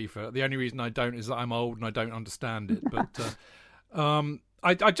play FIFA. The only reason I don't is that I'm old and I don't understand it. But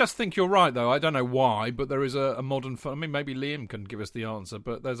I just think you're right, though. I don't know why, but there is a modern... I mean, maybe Liam can give us the answer,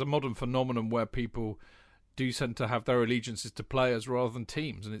 but there's a modern phenomenon where people do tend to have their allegiances to players rather than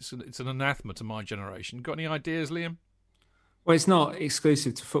teams, and it's an anathema to my generation. Got any ideas, Liam? Well, it's not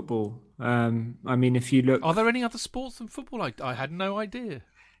exclusive to football. I mean, if you look... Are there any other sports than football? I had no idea.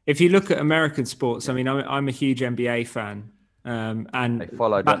 If you look at American sports, I mean, I'm a huge NBA fan. And they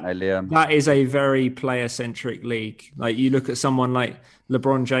follow, don't they, Liam? That is a very player-centric league. Like, you look at someone like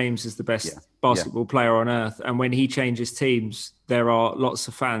LeBron James is the best basketball player on earth. And when he changes teams, there are lots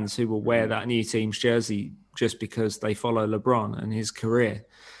of fans who will wear that new team's jersey just because they follow LeBron and his career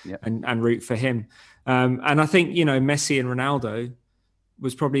and root for him. And I think, you know, Messi and Ronaldo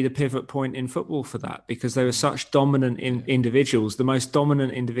was probably the pivot point in football for that, because they were such dominant individuals, the most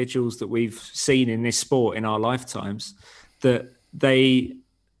dominant individuals that we've seen in this sport in our lifetimes, that they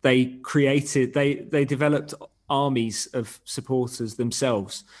developed armies of supporters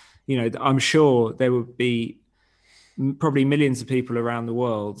themselves. You know, I'm sure there would be probably millions of people around the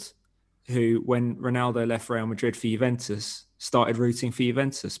world who, when Ronaldo left Real Madrid for Juventus, started rooting for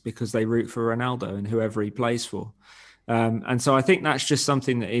Juventus because they root for Ronaldo and whoever he plays for. And so I think that's just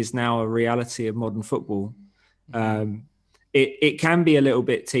something that is now a reality of modern football. It can be a little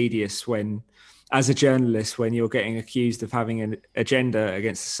bit tedious when, as a journalist, when you're getting accused of having an agenda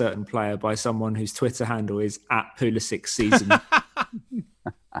against a certain player by someone whose Twitter handle is @Pulisic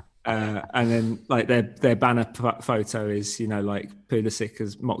and then like their banner photo is, you know, like Pulisic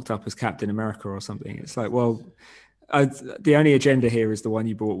is mocked up as Captain America or something. It's like, well, the only agenda here is the one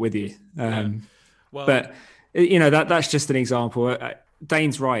you brought with you. But you know, that's just an example.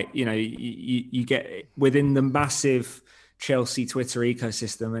 Dane's right. You know, you get within the massive Chelsea Twitter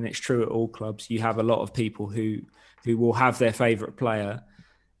ecosystem, and it's true at all clubs, you have a lot of people who will have their favourite player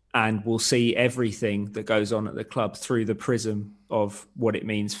and will see everything that goes on at the club through the prism of what it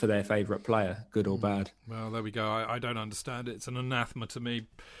means for their favourite player, good or bad. Well, there we go. I don't understand it. It's an anathema to me.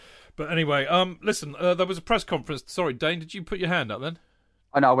 But anyway, listen, there was a press conference. Sorry, Dane, did you put your hand up then?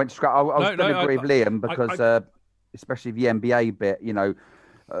 I know, I went straight. I was going to agree with Liam because, especially the NBA bit, you know,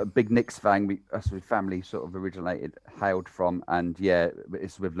 big Knicks fan. That's where family sort of hailed from, and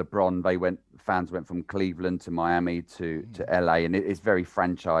it's with LeBron. Fans went from Cleveland to Miami to LA, and it's very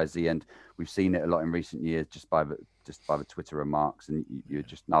franchisey, and we've seen it a lot in recent years just by the Twitter remarks. And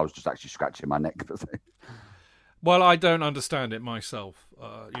I was just actually scratching my neck. Well, I don't understand it myself.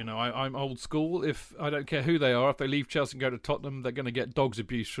 You know, I'm old school. If I don't care who they are, if they leave Chelsea and go to Tottenham, they're going to get dog's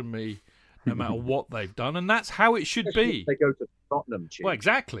abuse from me, no matter what they've done, and that's how it should be. If they go to Tottenham, well,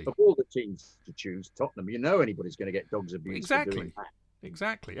 exactly. Of all the teams to choose, Tottenham. You know, anybody's going to get dog's abuse. Exactly. For doing that.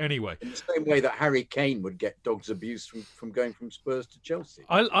 Exactly. Anyway, in the same way that Harry Kane would get dog's abuse from going from Spurs to Chelsea.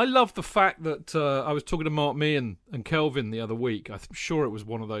 I love the fact that I was talking to Mark Mee and Kelvin the other week. I'm sure it was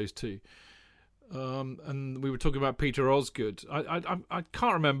one of those two. And we were talking about Peter Osgood. I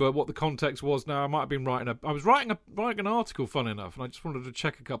can't remember what the context was now. I might have been I was writing an article, fun enough, and I just wanted to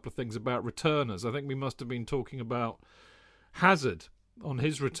check a couple of things about returners. I think we must have been talking about Hazard on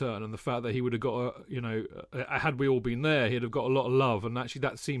his return and the fact that he would have got had we all been there, he'd have got a lot of love, and actually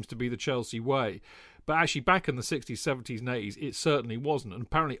that seems to be the Chelsea way. But actually back in the 60s, 70s and 80s, it certainly wasn't. And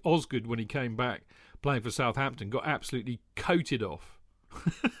apparently Osgood, when he came back playing for Southampton, got absolutely coated off.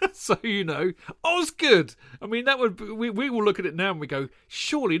 So, you know, Osgood. I mean, that would we will look at it now and we go,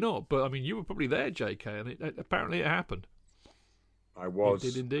 surely not. But I mean, you were probably there, JK, and apparently it happened. I was.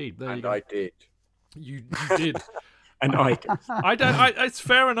 You did indeed. There and I did. You did. And I don't. It's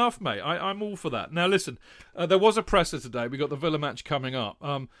fair enough, mate. I'm all for that. Now, listen, there was a presser today. We got the Villa match coming up.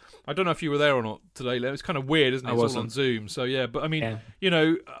 I don't know if you were there or not today. It's kind of weird, isn't it? It's all on Zoom. So yeah, but I mean, you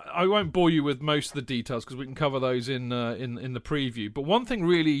know, I won't bore you with most of the details because we can cover those in the preview. But one thing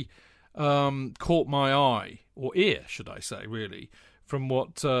really caught my eye, or ear, should I say, really, from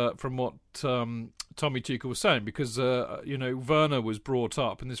what Tommy Tuchel was saying, because you know, Werner was brought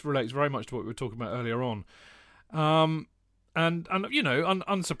up, and this relates very much to what we were talking about earlier on. And you know,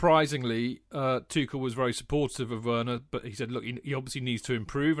 unsurprisingly, Tuchel was very supportive of Werner, but he said, look, he obviously needs to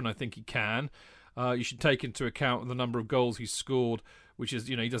improve, and I think he can. You should take into account the number of goals he's scored, which is,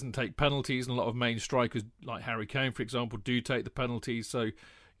 he doesn't take penalties, and a lot of main strikers like Harry Kane, for example, do take the penalties. So,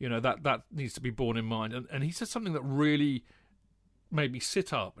 that needs to be borne in mind. And he said something that really made me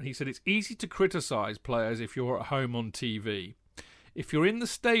sit up. And he said it's easy to criticise players if you're at home on TV. If you're in the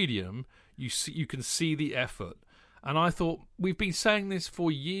stadium, you can see the effort. And I thought, we've been saying this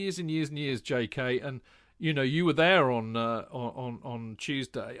for years and years and years, JK, and you were there on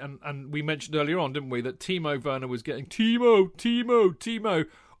Tuesday, and we mentioned earlier on, didn't we, that Timo Werner was getting Timo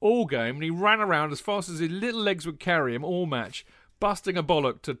all game, and he ran around as fast as his little legs would carry him all match, busting a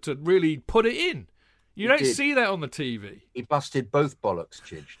bollock to really put it in. You don't see that on the TV. He busted both bollocks,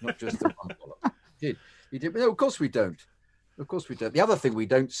 Chidge, not just the one bollock. He did. No, of course we don't. Of course we don't. The other thing we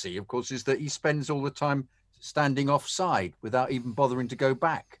don't see, of course, is that he spends all the time standing offside without even bothering to go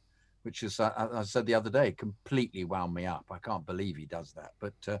back, which is, I said the other day, completely wound me up. I can't believe he does that,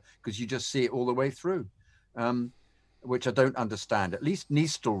 but because you just see it all the way through, which I don't understand. At least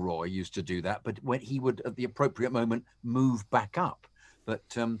Nistelrooy used to do that, but when he would, at the appropriate moment, move back up. But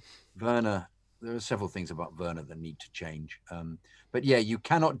Werner, there are several things about Werner that need to change. But yeah, you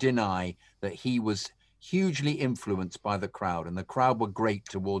cannot deny that he was hugely influenced by the crowd, and the crowd were great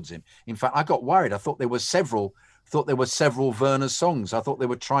towards him. In fact, I got worried. I thought there were several Werner songs. I thought they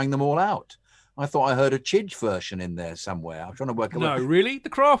were trying them all out. I thought I heard a Chidge version in there somewhere. I'm trying to work out. No, really? The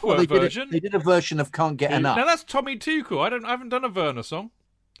Kraftwerk version? They did a version of Can't Get Enough. Now that's Tommy Tuchel. I haven't done a Werner song.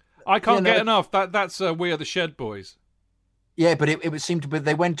 I Can't Get Enough. That's We Are the Shed Boys. Yeah, but it seemed to be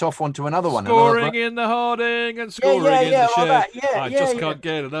they went off onto another one. Scoring in the Harding and scoring in the Shed. I just can't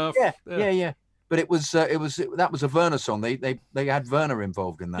get enough. Yeah. But it was that was a Werner song. They had Werner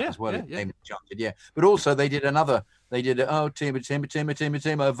involved in that as well. Yeah. But also they did Timo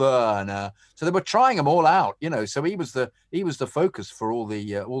Werner. So they were trying them all out, So he was the focus for all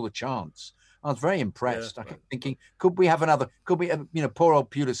the chants. I was very impressed. I kept thinking, could we have another? Could we? Poor old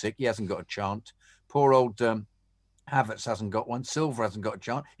Pulisic, he hasn't got a chant. Poor old Havertz hasn't got one. Silva hasn't got a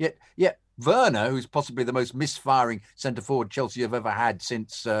chant. Yet Werner, who's possibly the most misfiring centre forward Chelsea have ever had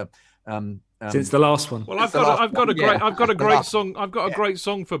since the last one. Well, I've got a great song. I've got a great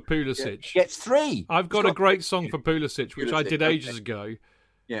song for Pulisic. He gets 3. I've got a great song for Pulisic, which I did ages ago.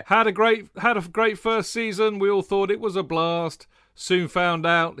 Yeah. Had a great first season. We all thought it was a blast. Soon found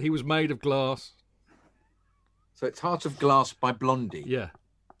out he was made of glass. So it's Heart of Glass by Blondie. Yeah.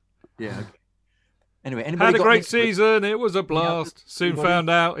 Yeah. Okay. Anyway, had a great season. It was a blast. Soon found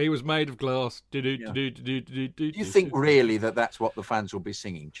out he was made of glass. Do you think really that's what the fans will be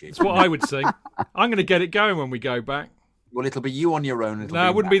singing, Chid? It's what I would sing. I'm going to get it going when we go back. Well, it'll be you on your own. No,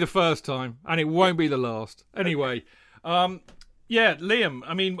 it wouldn't be the first time, and it won't be the last. Anyway, Liam.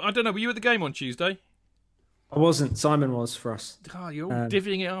 I mean, I don't know. Were you at the game on Tuesday? I wasn't. Simon was for us. Oh, you're all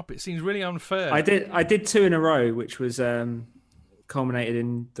divvying it up. It seems really unfair. I did 2 in a row, which was culminated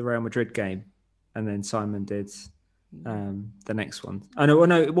in the Real Madrid game. And then Simon did the next one.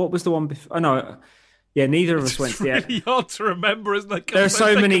 No, what was the one before? Neither of us went to the... It's really hard to remember, isn't it? There are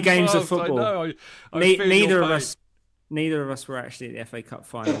so many games of football. I know. Neither of us were actually at the FA Cup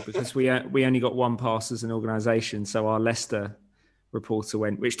final because we only got one pass as an organisation. So our Leicester reporter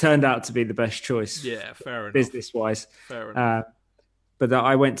went, which turned out to be the best choice. Yeah, fair enough. Business-wise. Fair enough. But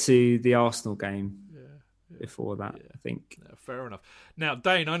I went to the Arsenal game before that, I think. Yeah, fair enough. Now,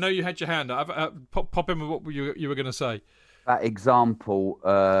 Dane, I know you had your hand up. Pop in with what you were going to say. That example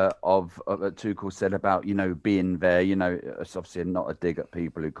of Tuchel said about, being there, it's obviously not a dig at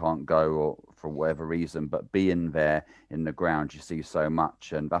people who can't go or for whatever reason, but being there in the ground, you see so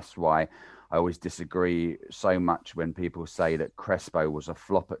much. And that's why I always disagree so much when people say that Crespo was a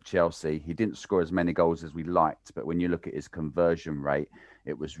flop at Chelsea. He didn't score as many goals as we liked, but when you look at his conversion rate,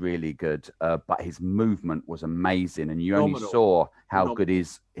 it was really good. But his movement was amazing, and you only saw how good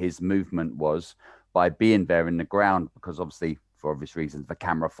his movement was by being there in the ground, because obviously, for obvious reasons, the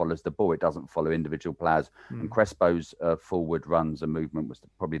camera follows the ball. It doesn't follow individual players. And Crespo's forward runs and movement was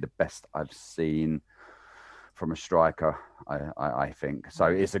probably the best I've seen from a striker, I think. So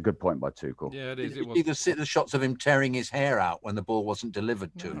it's a good point by Tuchel. Yeah, it is. Did you see the shots of him tearing his hair out when the ball wasn't delivered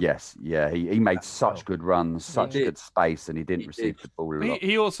to him? Yes, yeah. He made such good runs, such good space, and he didn't receive the ball a lot.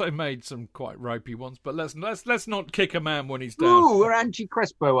 He also made some quite ropey ones, but let's not kick a man when he's down. Ooh, we're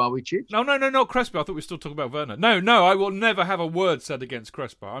anti-Crespo, are we, Chidge? No, not Crespo. I thought we were still talking about Werner. No, I will never have a word said against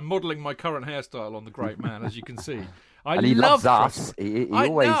Crespo. I'm modelling my current hairstyle on the great man, as you can see. He loves us.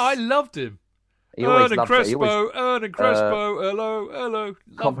 I loved him. Ernie Crespo, hello.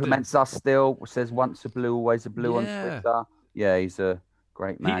 Compliments us still. Says once a blue, always a blue on Twitter. Yeah, he's a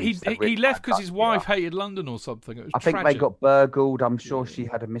Great man. He left because his wife hated London or something. It was I think tragic. they got burgled. I'm sure she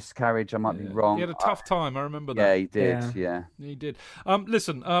had a miscarriage. I might be wrong. He had a tough time. I remember that. Yeah, he did. Yeah. He did.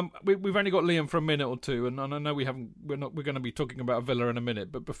 Listen, we've only got Liam for a minute or two, and I know we're going to be talking about Villa in a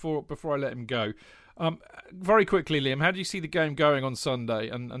minute. But before I let him go, very quickly, Liam, how do you see the game going on Sunday,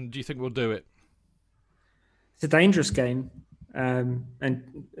 and do you think we'll do it? It's a dangerous game, and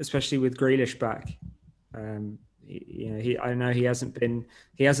especially with Grealish back. I know he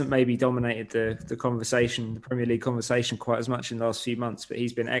hasn't maybe dominated the conversation, the Premier League conversation quite as much in the last few months, but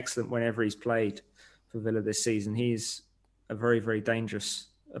he's been excellent whenever he's played for Villa this season. He's a very, very dangerous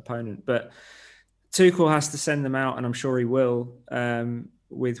opponent, but Tuchel has to send them out, and I'm sure he will,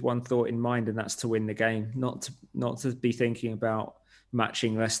 with one thought in mind, and that's to win the game, not to be thinking about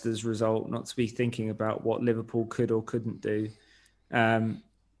matching Leicester's result, not to be thinking about what Liverpool could or couldn't do.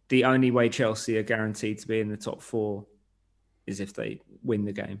 The only way Chelsea are guaranteed to be in the top four is if they win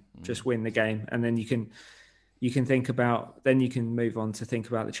the game. Just win the game, and then you can move on to think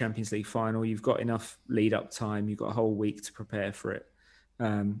about the Champions League final. You've got enough lead up time. You've got a whole week to prepare for it.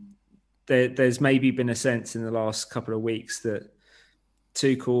 There's maybe been a sense in the last couple of weeks that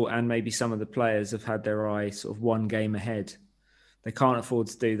Tuchel and maybe some of the players have had their eye sort of one game ahead. They can't afford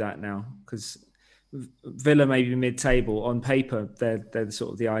to do that now because Villa may be mid-table. On paper, they're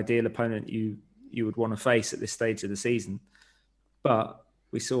sort of the ideal opponent you would want to face at this stage of the season. But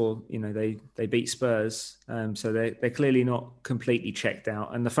we saw, they beat Spurs, so they're clearly not completely checked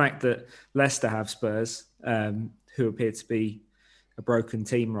out. And the fact that Leicester have Spurs, who appear to be a broken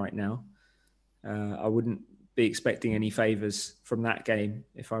team right now, I wouldn't be expecting any favours from that game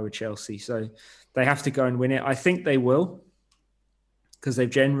if I were Chelsea. So they have to go and win it. I think they will, because they've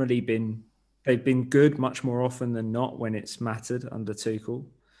been good much more often than not when it's mattered under Tuchel.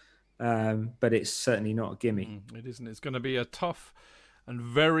 But it's certainly not a gimme. It isn't. It's going to be a tough and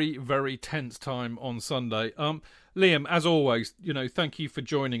very, very tense time on Sunday. Liam, as always, thank you for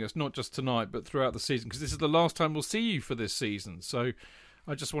joining us, not just tonight, but throughout the season, because this is the last time we'll see you for this season. So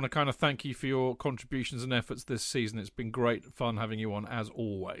I just want to kind of thank you for your contributions and efforts this season. It's been great fun having you on, as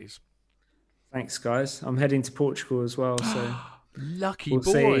always. Thanks, guys. I'm heading to Portugal as well, so... Lucky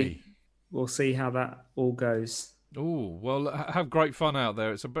boy. We'll see how that all goes. Oh, well, have great fun out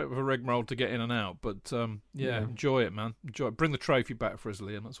there. It's a bit of a rigmarole to get in and out, but enjoy it, man. Enjoy it. Bring the trophy back for us,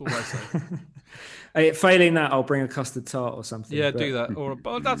 Liam. That's all I say. Failing that, I'll bring a custard tart or something. Yeah, do that. Or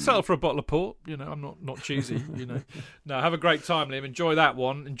that's settle for a bottle of port. I'm not choosy. No, have a great time, Liam. Enjoy that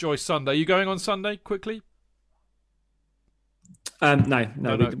one. Enjoy Sunday. You going on Sunday quickly? No.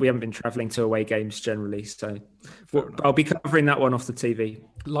 We haven't been travelling to away games generally, so I'll be covering that one off the TV.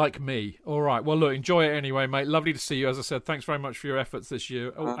 Like me. All right. Well, look, enjoy it anyway, mate. Lovely to see you. As I said, thanks very much for your efforts this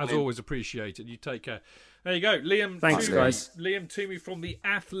year. As always, appreciated. You take care. There you go, Liam. Thanks, guys. Liam Toomey from The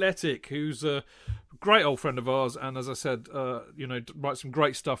Athletic, who's a great old friend of ours, and as I said, writes some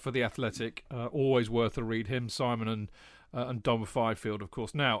great stuff for The Athletic. Always worth a read. Him, Simon, and Dom Fifield, of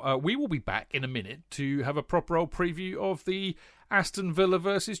course. Now, we will be back in a minute to have a proper old preview of the Aston Villa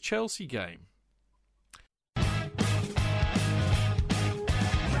versus Chelsea game.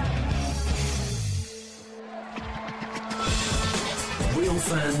 Real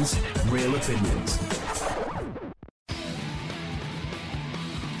fans, real opinions.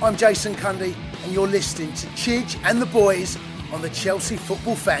 I'm Jason Cundy, and you're listening to Chidge and the boys on the Chelsea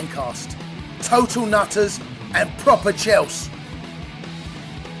Football FanCast. Total nutters and proper Chelsea.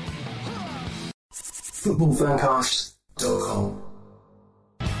 Footballfancast.com.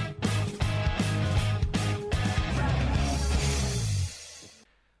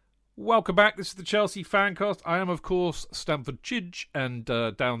 Welcome back. This is the Chelsea Fancast. I am, of course, Stamford Chidge, and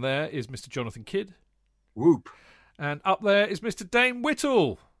down there is Mr. Jonathan Kidd. Whoop. And up there is Mr. Dane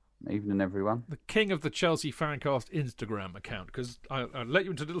Whittle. Evening, everyone. The king of the Chelsea Fancast Instagram account. Because I let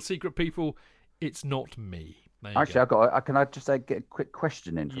you into a little secret, people. It's not me. Actually, can I just get a quick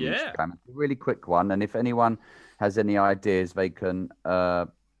question in from Instagram? A really quick one. And if anyone has any ideas, they can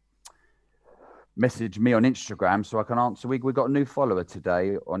message me on Instagram so I can answer. We got a new follower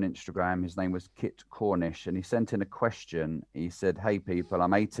today on Instagram. His name was Kit Cornish, and he sent in a question. He said, "Hey people,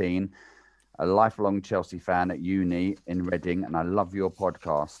 I'm 18, a lifelong Chelsea fan at uni in Reading, and I love your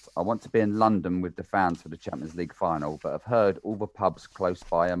podcast. I want to be in London with the fans for the Champions League final, but I've heard all the pubs close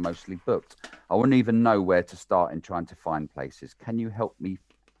by are mostly booked. I wouldn't even know where to start in trying to find places. Can you help me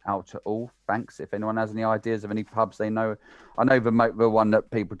out at all? Thanks. If anyone has any ideas of any pubs they know." I know the one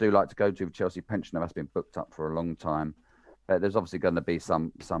that people do like to go to, Chelsea Pensioner, has been booked up for a long time. There's obviously going to be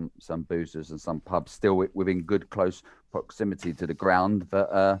some boosters and some pubs still within good close proximity to the ground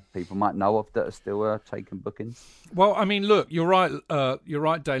that people might know of that are still taking bookings. Well, I mean, look, you're right. You're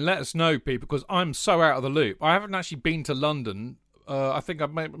right, Dane. Let us know, people, because I'm so out of the loop. I haven't actually been to London. I think I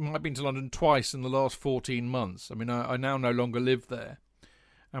might have been to London twice in the last 14 months. I mean, I now no longer live there.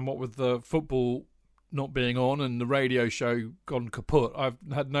 And what with the football not being on and the radio show gone kaput, I've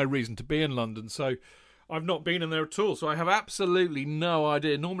had no reason to be in London. So I've not been in there at all. So I have absolutely no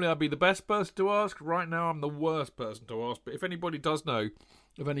idea. Normally I'd be the best person to ask. Right now I'm the worst person to ask. But if anybody does know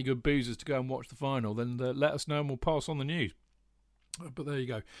of any good boozers to go and watch the final, then let us know and we'll pass on the news. But there you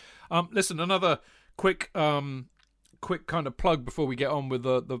go. Listen, another quick kind of plug before we get on with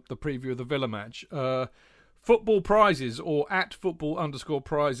the preview of the Villa match. Football Prizes, or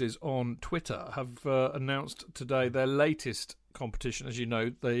 @football_prizes on Twitter, have announced today their latest competition. As you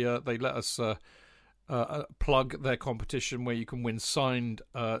know, they let us plug their competition where you can win signed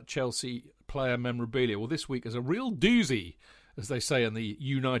Chelsea player memorabilia. Well, this week is a real doozy, as they say in the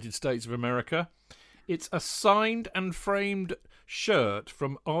United States of America. It's a signed and framed shirt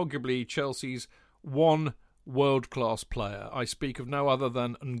from arguably Chelsea's one world-class player. I speak of no other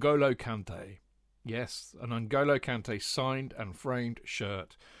than N'Golo Kante. Yes, an N'Golo Kante signed and framed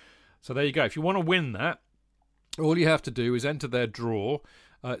shirt. So there you go. If you want to win that, all you have to do is enter their draw.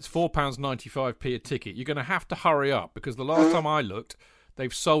 It's £4.95 a ticket. You're going to have to hurry up because the last time I looked,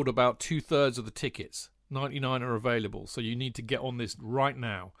 they've sold about 2/3 of the tickets. 99 are available, so you need to get on this right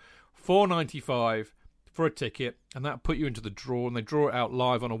now. £4.95 for a ticket, and that'll put you into the draw, and they draw it out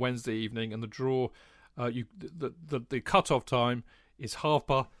live on a Wednesday evening, and the draw, the cut-off time is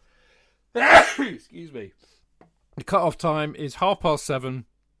excuse me. The cut-off time is 7:30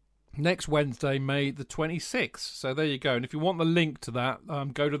 next Wednesday, May the 26th. So there you go. And if you want the link to that,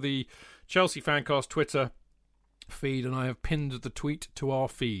 go to the Chelsea FanCast Twitter feed, and I have pinned the tweet to our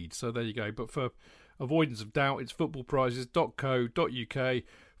feed. So there you go. But for avoidance of doubt, it's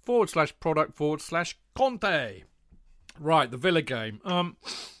footballprizes.co.uk/product/Conte. Right, the Villa game. I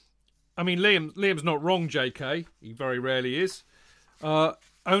mean, Liam's not wrong, JK. He very rarely is.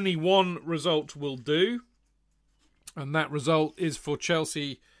 Only one result will do, and that result is for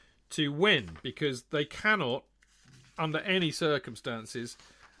Chelsea to win, because they cannot, under any circumstances,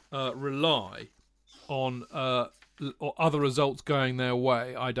 rely on other results going their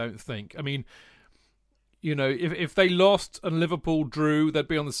way, I don't think. I mean, you know, if they lost and Liverpool drew, they'd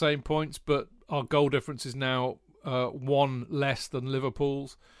be on the same points, but our goal difference is now one less than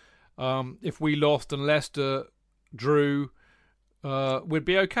Liverpool's. If we lost and Leicester drew, we'd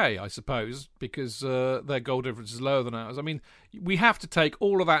be okay, I suppose, because their goal difference is lower than ours. I mean, we have to take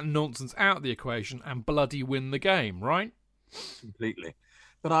all of that nonsense out of the equation and bloody win the game, right? Completely.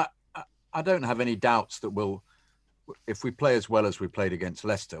 But I don't have any doubts that we'll, if we play as well as we played against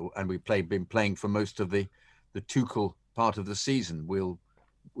Leicester, and been playing for most of the Tuchel part of the season,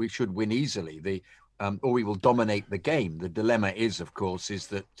 we should win easily. Or we will dominate the game. The dilemma is, of course, is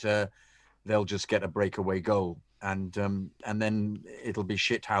that they'll just get a breakaway goal. And then it'll be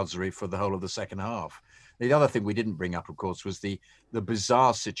shithousery for the whole of the second half. The other thing we didn't bring up, of course, was the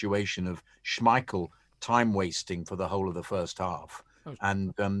bizarre situation of Schmeichel time wasting for the whole of the first half.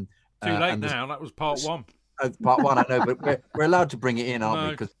 And too late now. That was part one. Part one, I know, but we're allowed to bring it in,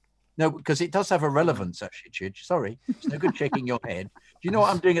 aren't we? Because it does have a relevance, actually, Chidge. Sorry, it's no good shaking your head. Do you know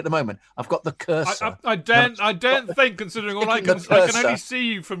what I'm doing at the moment? I've got the cursor. I daren't think, considering all I can only see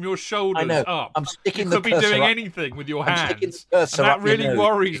you from your shoulders up. I'm sticking the cursor. You could be doing anything with your hands. And that really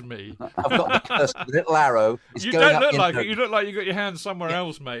worries me. I've got the cursor. The little arrow is you going don't up. look like it. You look like you got your hands somewhere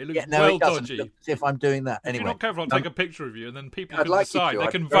else, mate. It looks well dodgy. Look as if I'm doing that. Anyway, if you're not careful, I'll take a picture of you, and then people can decide. They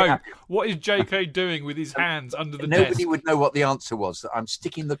can vote. What is JK doing with his hands under the desk? Nobody would know what the answer was. That I'm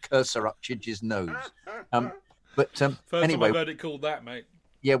sticking the cursor up Chidge's nose. First anyway, time I've heard it called that, mate.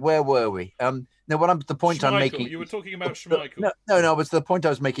 Yeah, where were we? The point Schmeichel. I'm making. You were talking about Schmeichel. No. The point I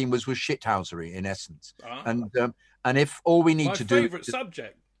was making was shithousery in essence. And if all we need to do. My favourite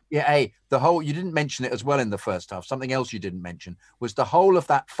subject. Yeah, hey, you didn't mention it as well in the first half. Something else you didn't mention was the whole of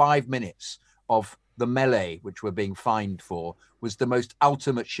that 5 minutes of the melee, which we're being fined for, was the most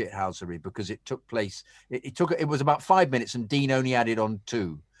ultimate shithousery, because it took place. It was about 5 minutes, and Dean only added on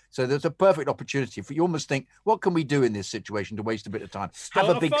 2. So there's a perfect opportunity for you. Almost think, what can we do in this situation to waste a bit of time? Have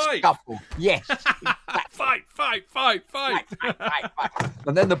a big scuffle. Yes. Fight.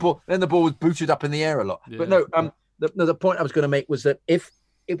 And then the ball was booted up in the air a lot. Yeah. But no, the point I was going to make was that if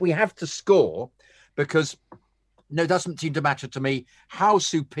we have to score, because it doesn't seem to matter to me how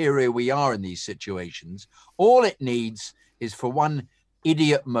superior we are in these situations. All it needs is for one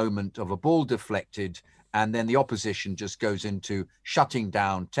idiot moment of a ball deflected and then the opposition just goes into shutting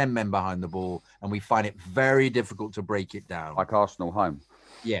down 10 men behind the ball, and we find it very difficult to break it down. Like Arsenal home.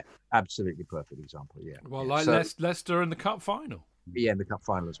 Yeah, absolutely perfect example. Yeah. Well, yeah. like Leicester in the cup final. Yeah, in the cup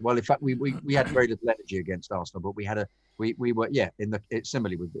final as well. In fact, we had very little energy against Arsenal, but we were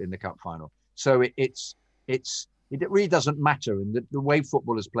similarly in the cup final. So it really doesn't matter. And the way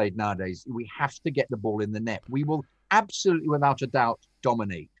football is played nowadays, we have to get the ball in the net. We will absolutely, without a doubt,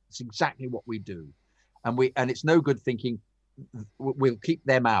 dominate. It's exactly what we do. And it's no good thinking we'll keep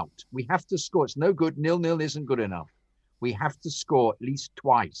them out. We have to score. It's no good. 0-0 isn't good enough. We have to score at least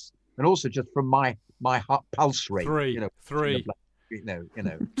twice. And also, just from my heart pulse rate, three.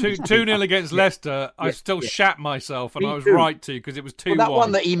 2-0 against Leicester. I still shat myself, and I was too. Right to, because it was 2-1. Well, that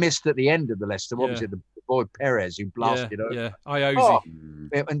one that he missed at the end of the Leicester, what was it? The boy Perez who blasted over. Yeah,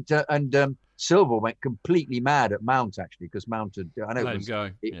 Iosi. And Silva went completely mad at Mount, actually, because Mount had. I know let him go.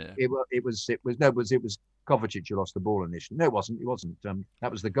 It was Kovacic who lost the ball initially. No, it wasn't.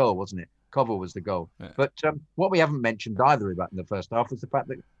 That was the goal, wasn't it? Kovacic was the goal. Yeah. But what we haven't mentioned either about in the first half was the fact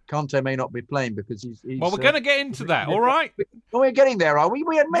that Kante may not be playing because he's well, we're going to get into that, all right? We're getting there, are we?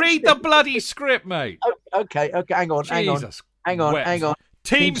 Read the bloody script, mate. Okay, hang on. Hang on.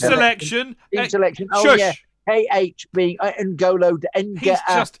 Team selection. Oh, shush. Yeah. KH being N'Golo He's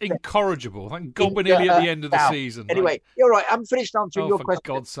just incorrigible. Thank God we're nearly at the end of the season. Anyway, you're right. I'm finished answering your question.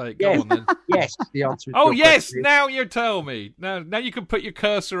 For God's sake, go on then. Yes, the answer is question. Now you tell me. Now you can put your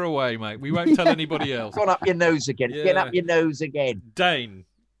cursor away, mate. We won't tell anybody else. Gone up your nose again. Yeah. Get up your nose again. Dane,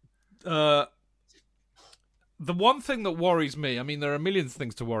 the one thing that worries me, I mean, there are millions of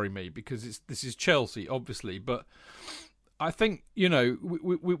things to worry me because this is Chelsea, obviously, but I think,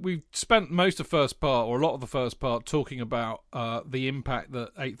 we've spent most of the first part, or a lot of the first part, talking about the impact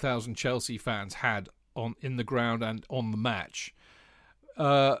that 8,000 Chelsea fans had in the ground and on the match.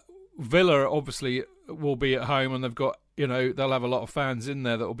 Villa, obviously, will be at home, and they've got, they'll have a lot of fans in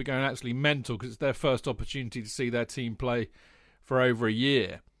there that will be going absolutely mental because it's their first opportunity to see their team play for over a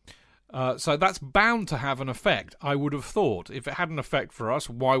year. So that's bound to have an effect, I would have thought. If it had an effect for us,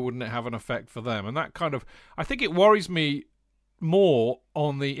 why wouldn't it have an effect for them? And that I think it worries me more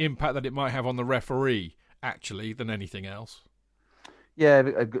on the impact that it might have on the referee, actually, than anything else. Yeah,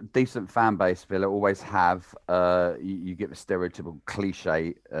 a decent fan base, Villa always have. You get the stereotypical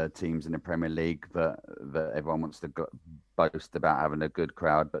cliche teams in the Premier League that everyone wants to boast about having a good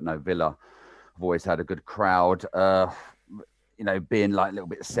crowd, but no, Villa have always had a good crowd. Being like a little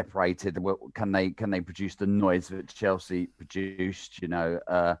bit separated, can they produce the noise that Chelsea produced?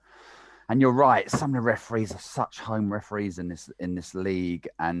 And you're right. Some of the referees are such home referees in this league,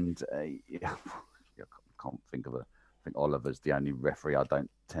 and I can't think of I think Oliver's the only referee I don't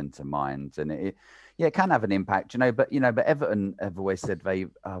tend to mind, and it can have an impact, But Everton have always said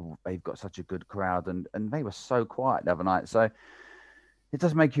they've got such a good crowd, and they were so quiet the other night. So it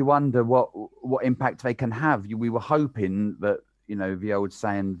does make you wonder what impact they can have. We were hoping that. The old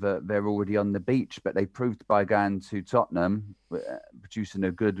saying that they're already on the beach, but they proved by going to Tottenham, producing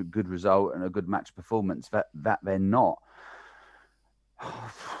a good result and a good match performance, that they're not.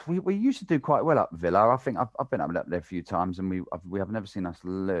 We used to do quite well up Villa. I think I've been up there a few times, and we have never seen us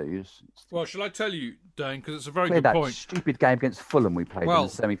lose. Well, shall I tell you, Dane? Because it's a very good point. That stupid game against Fulham we played in the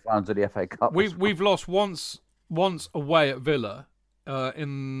semi-finals of the FA Cup. We've lost once away at Villa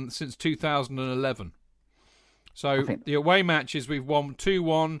since 2011. So the away matches, we've won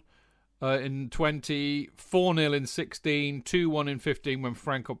 2-1 in 20, 4-0 in 16, 2-1 in 15 when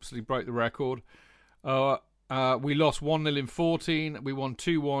Frank obviously broke the record. We lost 1-0 in 14, we won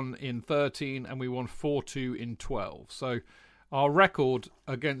 2-1 in 13, and we won 4-2 in 12. So our record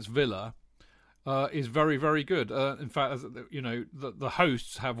against Villa is very, very good. In fact, the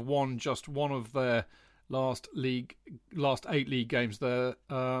hosts have won just one of their last 8 league games there.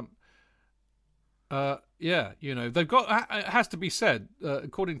 They've got, it has to be said,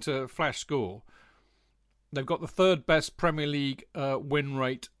 according to Flash Score, they've got the third best Premier League win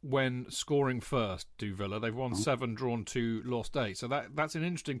rate when scoring first, do Villa. They've won 7, drawn 2, lost 8. So that's an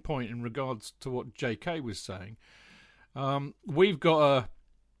interesting point in regards to what JK was saying. We've got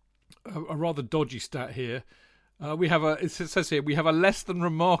a rather dodgy stat here. It says here, we have a less than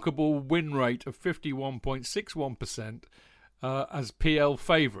remarkable win rate of 51.61% as PL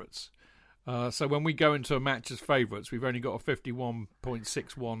favourites. So when we go into a match as favourites, we've only got a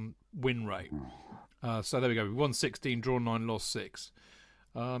 51.61 win rate. So there we go. We won 16, drawn 9, lost 6.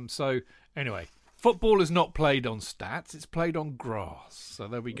 So anyway, football is not played on stats; it's played on grass. So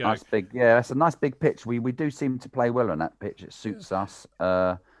there we go. That's a nice big pitch. We do seem to play well on that pitch. It suits us.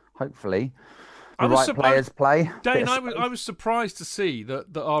 Hopefully. players play. Dane, I was surprised to see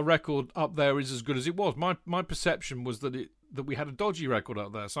that our record up there is as good as it was. My perception was that we had a dodgy record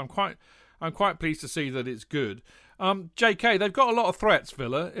up there, so I'm quite pleased to see that it's good. JK, they've got a lot of threats,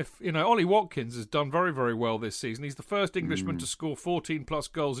 Villa. If Ollie Watkins has done very, very well this season. He's the first Englishman to score 14 plus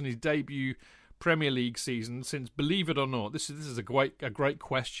goals in his debut Premier League season since, believe it or not, this is a great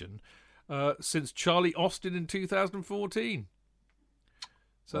question, since Charlie Austin in 2014.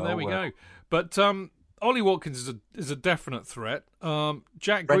 So there we go. But Ollie Watkins is a definite threat.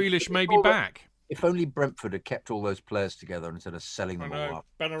 Jack Grealish may be back. If only Brentford had kept all those players together instead of selling them all up.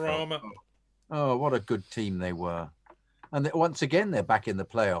 Benrahma. Oh, what a good team they were. And once again, they're back in the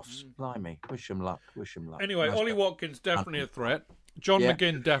playoffs. Blimey. Wish them luck. Anyway, nice Ollie Watkins, definitely a threat. John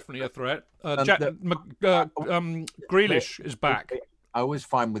McGinn, definitely a threat. Grealish is back. I always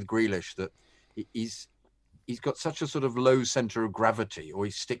find with Grealish that he's got such a sort of low centre of gravity, or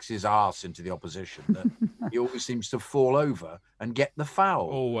he sticks his arse into the opposition, that he always seems to fall over and get the foul.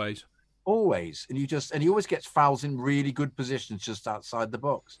 Always. And he always gets fouls in really good positions just outside the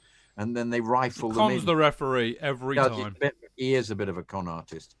box. And then they rifle them in. Cons the referee every time. He is a bit of a con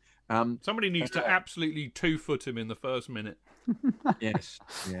artist. Somebody needs to absolutely 2-foot him in the first minute. Yes,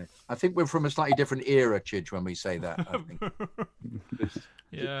 yeah. I think we're from a slightly different era, Chidge, when we say that. I think.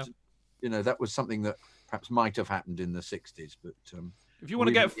 Yeah. That was something that perhaps might have happened in the 60s. But if you want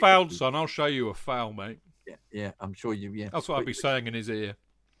to get fouled, son, I'll show you a foul, mate. Yeah, I'm sure you. Yeah, that's what I'd be saying in his ear.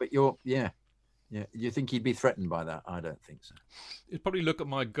 But yeah. You think he'd be threatened by that? I don't think so. He'd probably look at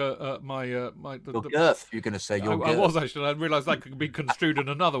my girth. You're going to say your girth. I was actually. I realised that could be construed in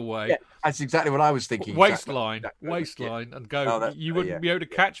another way. Yeah, that's exactly what I was thinking. Waistline, and go. You wouldn't be able to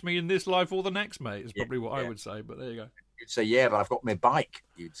catch me in this life or the next, mate. Is probably what I would say. But there you go. You'd say, yeah, but I've got my bike.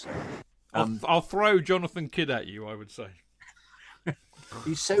 You'd say. I'll throw Jonathan Kidd at you. I would say.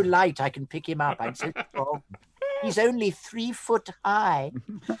 He's so light, I can pick him up. I'm so strong. He's only 3 foot high.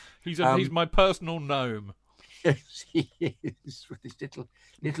 He's my personal gnome. Yes, he is, with his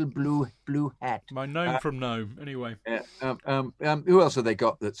little blue hat. My gnome from Gnome. Anyway. Who else have they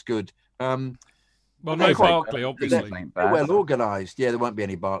got that's good? No Barkley, obviously. They're well organised. Yeah, there won't be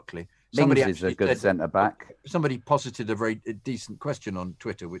any Barkley. Somebody is a good centre back. Somebody posited a very decent question on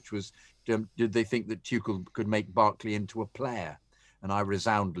Twitter, which was, did they think that Tuchel could make Barkley into a player? And I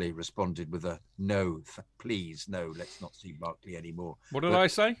resoundingly responded with a no, please, no, let's not see Barkley anymore. What did I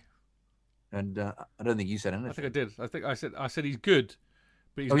say? And I don't think you said anything. I think I did. I said he's good,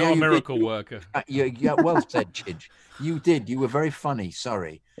 but he's not a miracle worker. Yeah, well said, Chidge. You did. You were very funny.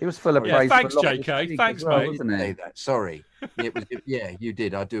 Sorry. He was full of praise. Thanks, JK. Thanks, well, mate. Wasn't he? Sorry. You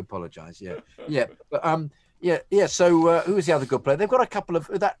did. I do apologise. Yeah. But yeah. So who's the other good player? They've got a couple of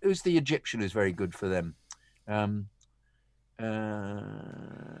that. Who's the Egyptian who's very good for them?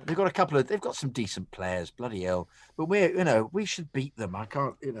 They've got some decent players, bloody hell. But we should beat them. I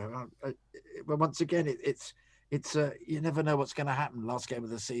can't, but once again, it's you never know what's going to happen. Last game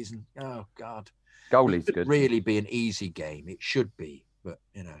of the season. Oh God, goalie's good. Really be an easy game. It should be, but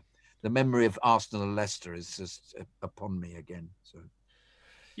the memory of Arsenal and Leicester is just upon me again. So.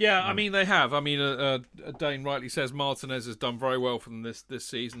 Yeah, I mean, they have. I mean, Dane rightly says Martinez has done very well for them this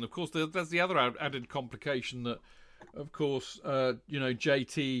season. Of course, there's the other added complication that, of course,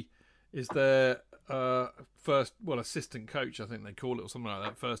 JT is their first, assistant coach, I think they call it, or something like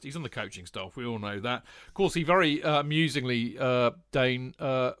that. First, he's on the coaching staff. We all know that. Of course, he very amusingly, Dane,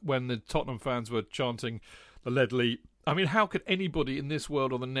 when the Tottenham fans were chanting the Ledley. I mean, how could anybody in this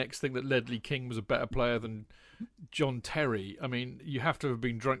world or the next think that Ledley King was a better player than John Terry? I mean, you have to have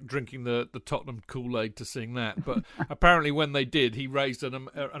been drinking the Tottenham Kool-Aid to sing that. But apparently when they did, he raised an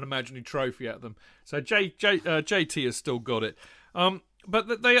imaginary trophy at them. So JT has still got it.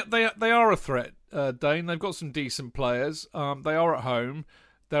 But they are a threat, Dane. They've got some decent players. They are at home.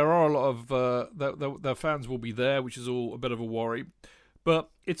 There are a lot of their fans will be there, which is all a bit of a worry.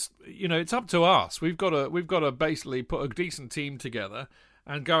 But it's up to us. We've got to basically put a decent team together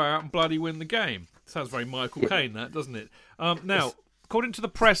and go out and bloody win the game. Sounds very Michael Caine, that, doesn't it? Now, according to the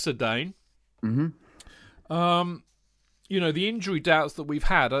presser, Dane, the injury doubts that we've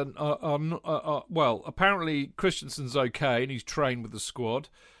had are apparently Christensen's okay and he's trained with the squad.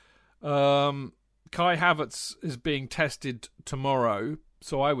 Kai Havertz is being tested tomorrow,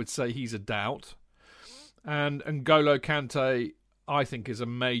 so I would say he's a doubt. And N'Golo Kante, I think, is a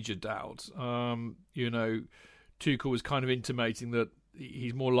major doubt. Tuchel was kind of intimating that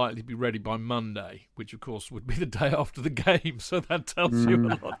he's more likely to be ready by Monday, which of course would be the day after the game. So that tells you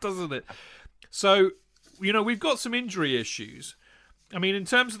a lot, doesn't it? So, we've got some injury issues. I mean, in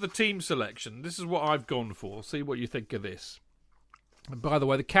terms of the team selection, this is what I've gone for. See what you think of this. And by the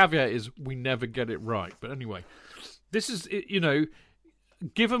way, the caveat is we never get it right. But anyway, this is,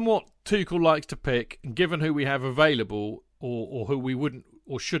 given what Tuchel likes to pick, and given who we have available, or who we wouldn't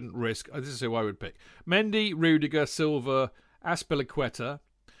or shouldn't risk, this is who I would pick. Mendy, Rudiger, Silva, Azpilicueta,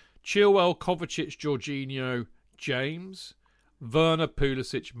 Chilwell, Kovacic, Jorginho, James, Werner,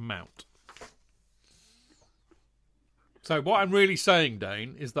 Pulisic, Mount. So what I'm really saying,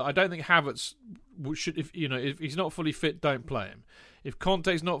 Dane, is that I don't think Havertz should, if he's not fully fit, don't play him. If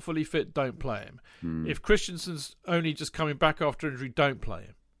Conte's not fully fit, don't play him. If Christensen's only just coming back after injury, don't play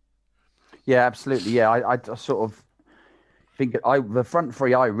him. Yeah, absolutely. Yeah, I sort of think the front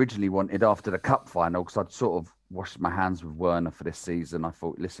three I originally wanted after the cup final, because I'd sort of washed my hands with Werner for this season. I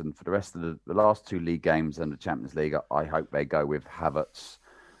thought, listen, for the rest of the last two league games and the Champions League, I hope they go with Havertz,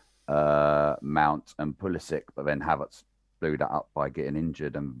 Mount and Pulisic. But then Havertz blew that up by getting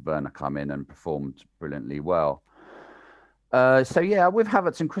injured, and Werner come in and performed brilliantly well. So yeah, with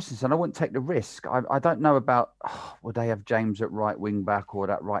Havertz and Christensen, I wouldn't take the risk. I don't know about would they have James at right wing back or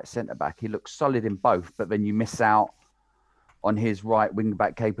that right centre back. He looks solid in both, but then you miss out on his right wing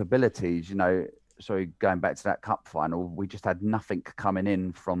back capabilities. Sorry, going back to that cup final, we just had nothing coming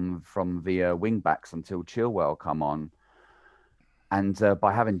in from the wing backs until Chilwell come on. And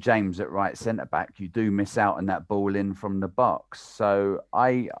by having James at right centre back, you do miss out on that ball in from the box. So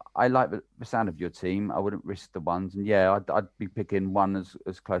I like the sound of your team. I wouldn't risk the ones, and yeah, I'd be picking one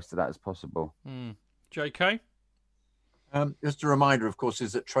as close to that as possible. JK? Just a reminder, of course,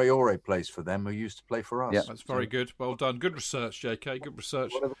 is that Traore plays for them, who used to play for us. Yeah, that's very good. Well done. Good research, JK. Good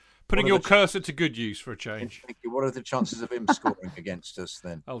research. Putting your cursor to good use for a change. Thank you. What are the chances of him scoring against us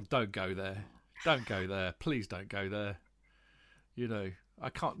then? Oh, don't go there. Don't go there. Please don't go there. I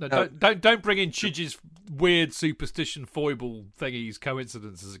can't. No. Don't bring in Chidge's weird superstition, foible thingies,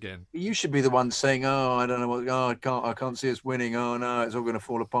 coincidences again. You should be the one saying, "Oh, I don't know what. Oh, I can't see us winning. Oh no, it's all going to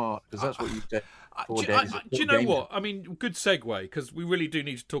fall apart." Because that's what you did. Do you know what? I mean, good segue, because we really do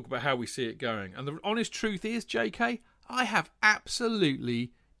need to talk about how we see it going. And the honest truth is, JK, I have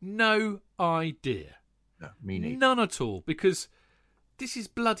absolutely no idea. No, me neither. None at all, because this is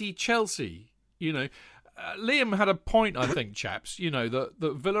bloody Chelsea. Liam had a point, I think, chaps. That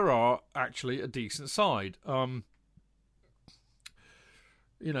Villa are actually a decent side. I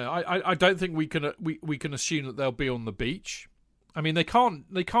don't think we can assume that they'll be on the beach. I mean, they can't.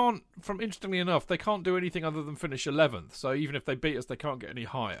 Interestingly enough, they can't do anything other than finish 11th. So even if they beat us, they can't get any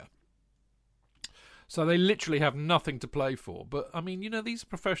higher. So they literally have nothing to play for. But I mean, these are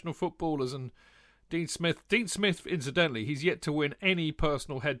professional footballers, and Dean Smith, incidentally, he's yet to win any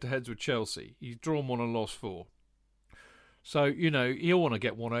personal head-to-heads with Chelsea. He's drawn 1 and lost 4. So, he'll want to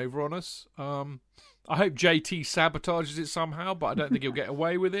get one over on us. I hope JT sabotages it somehow, but I don't think he'll get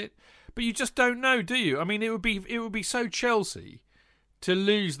away with it. But you just don't know, do you? I mean, it would be so Chelsea to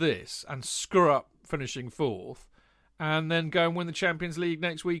lose this and screw up finishing 4th, and then go and win the Champions League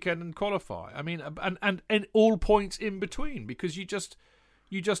next weekend and qualify. I mean, and all points in between, because you just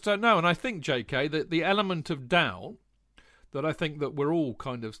don't know. And I think, JK, that the element of doubt that I think that we're all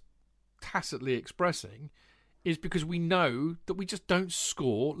kind of tacitly expressing is because we know that we just don't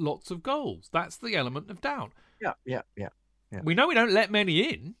score lots of goals. That's the element of doubt. Yeah. We know we don't let many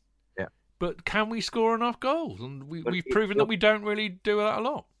in. Yeah. But can we score enough goals? And we've proven that we don't really do that a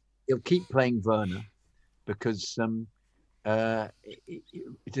lot. He'll keep playing Werner because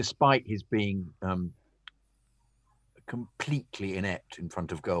despite his being completely inept in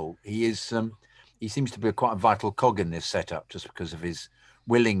front of goal, he seems to be quite a vital cog in this setup, just because of his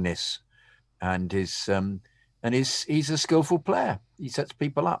willingness and he's a skillful player. He sets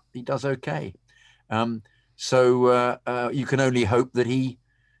people up. He does okay. So you can only hope that he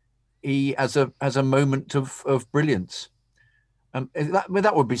has a moment of brilliance.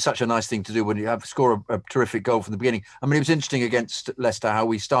 That would be such a nice thing to do when you score a terrific goal from the beginning. I mean, it was interesting against Leicester how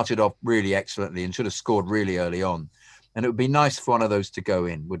we started off really excellently and should have scored really early on. And it would be nice for one of those to go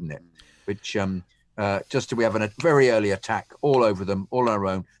in, wouldn't it? Which just we have a very early attack all over them, all on our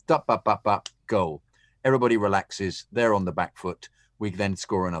own, goal. Everybody relaxes. They're on the back foot. We then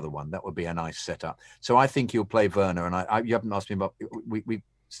score another one. That would be a nice setup. So I think he'll play Werner. And you haven't asked me about we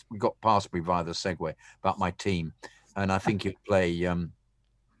got past me via the segue about my team, and I think he'll play. Is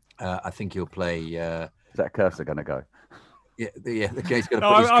that cursor going to go? Yeah. The game's going to.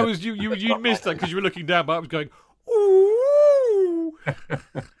 No, I was you missed that because you were looking down, but I was going. Ooh.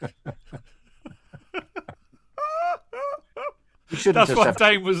 That's why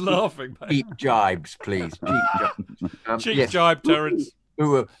Dane was laughing. Mate. Cheap jibes, please. Cheap jibe, Terence.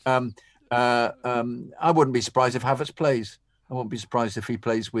 I wouldn't be surprised if Havertz plays. I wouldn't be surprised if he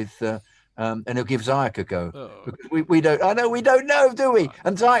plays with and he'll give Ziyech a go. Oh. Because we don't. I know we don't know, do we?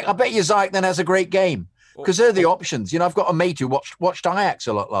 And Ziyech, I bet you Ziyech then has a great game because they're the options. You know, I've got a mate who watched Ajax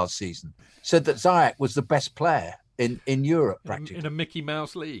a lot last season. Said that Ziyech was the best player in Europe practically in a Mickey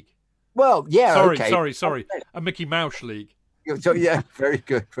Mouse league. Well, yeah. Sorry. A Mickey Mouse league. So yeah, very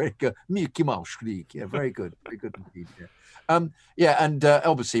good. Mickey Mouse league. Yeah, very good indeed. Yeah. And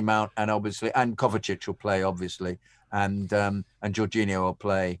obviously Mount and Kovacic will play obviously, and Jorginho will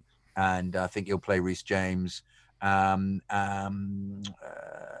play, and I think he'll play Reece James, and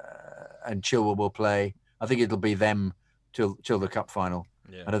Chilwell will play. I think it'll be them till the cup final.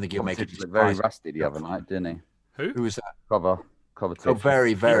 Yeah. I don't think he'll make it. Looked very rusty the other night, didn't he? Who was that? Kovacic. Oh,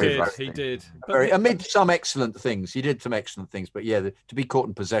 very rusty. He did. Amid some excellent things, he did some excellent things. But yeah, to be caught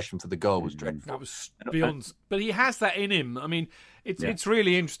in possession for the goal was dreadful. That was beyond. But he has that in him. I mean, it's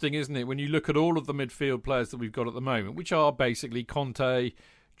really interesting, isn't it, when you look at all of the midfield players that we've got at the moment, which are basically Conte,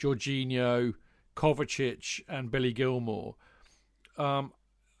 Jorginho, Kovacic, and Billy Gilmour.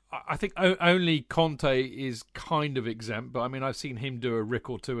 I think only Conte is kind of exempt, but I mean, I've seen him do a rick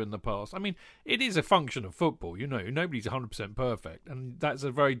or two in the past. I mean, it is a function of football, you know. Nobody's 100% perfect, and that's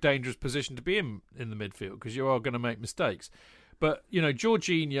a very dangerous position to be in the midfield because you are going to make mistakes. But, you know,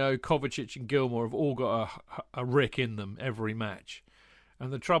 Jorginho, Kovacic, and Gilmour have all got a rick in them every match.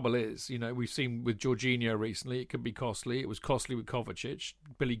 And the trouble is, you know, we've seen with Jorginho recently, it could be costly. It was costly with Kovacic.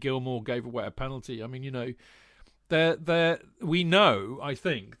 Billy Gilmour gave away a penalty. I mean, you know, we know, I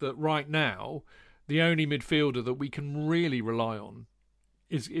think, that right now the only midfielder that we can really rely on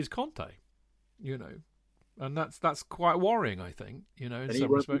is Conte, you know, and that's quite worrying, I think, you know, in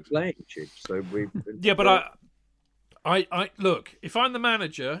some respects. Playing, so yeah, but I look, if I'm the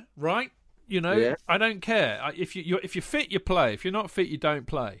manager, right, you know, I don't care. If you're fit, you play. If you're not fit, you don't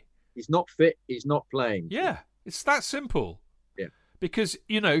play. He's not fit. He's not playing. Yeah, it's that simple. Yeah, because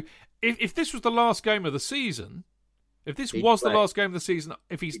you know, if this was the last game of the season. If this was the last game of the season,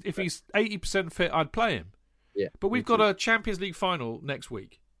 if he's 80% fit, I'd play him. Yeah. But we've got a Champions League final next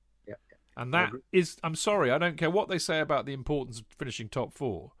week. Yeah. And that is, I'm sorry, I don't care what they say about the importance of finishing top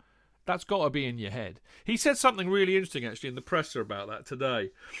four. That's got to be in your head. He said something really interesting, actually, in the presser about that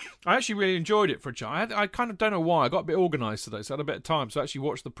today. I actually really enjoyed it for a change. I kind of don't know why. I got a bit organised today, so I had a bit of time to actually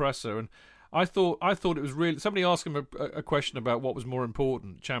watch the presser. And I thought it was really. Somebody asked him a question about what was more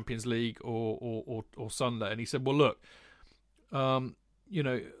important, Champions League or Sunday, and he said, "Well, look, you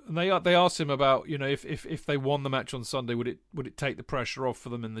know," and they asked him about, you know, if they won the match on Sunday, would it take the pressure off for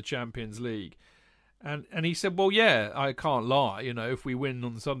them in the Champions League? And he said, "Well, yeah, I can't lie. You know, if we win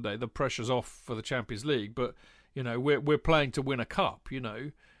on Sunday, the pressure's off for the Champions League. But you know, we're playing to win a cup. You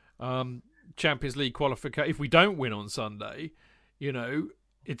know, Champions League qualification. If we don't win on Sunday, you know."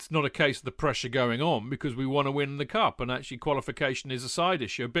 It's not a case of the pressure going on because we want to win the cup, and actually qualification is a side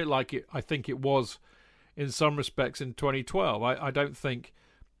issue, a bit like I think it was in some respects in 2012. I don't think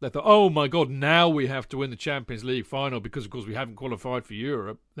that oh my God, now we have to win the Champions League final because of course we haven't qualified for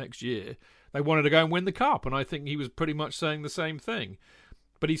Europe next year. They wanted to go and win the cup, and I think he was pretty much saying the same thing.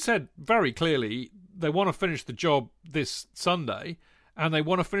 But he said very clearly they want to finish the job this Sunday, and they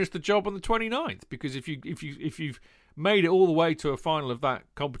want to finish the job on the 29th because if you've made it all the way to a final of that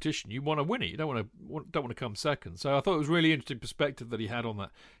competition, you want to win it. You don't want to come second. So I thought it was really interesting perspective that he had on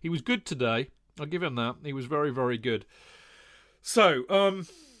that. He was good today. I'll give him that. He was very, very good. So,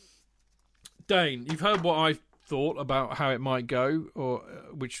 Dane, you've heard what I thought about how it might go, or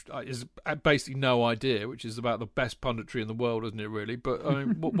which is basically no idea, which is about the best punditry in the world, isn't it? Really, but I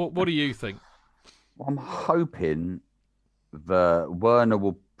mean, what do you think? Well, I'm hoping that Werner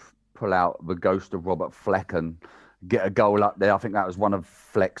will pull out the ghost of Robert Fleck and get a goal up there. I think that was one of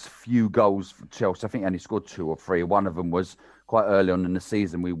Fleck's few goals for Chelsea. I think he only scored 2 or 3. One of them was quite early on in the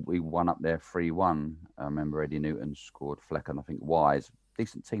season. We won up there 3-1. I remember Eddie Newton scored Fleck, and I think Wise.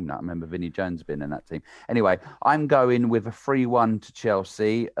 Decent team that. I remember Vinnie Jones being in that team. Anyway, I'm going with a 3-1 to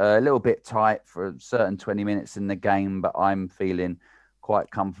Chelsea. A little bit tight for a certain 20 minutes in the game, but I'm feeling quite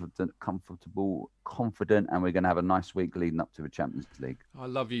confident, and we're going to have a nice week leading up to the Champions League. I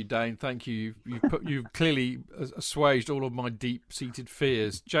love you, Dane. Thank you. You've clearly assuaged all of my deep-seated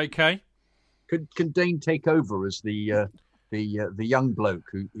fears. JK, can Dane take over as the young bloke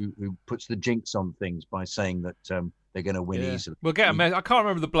who puts the jinx on things by saying that they're going to win easily? We'll get a I can't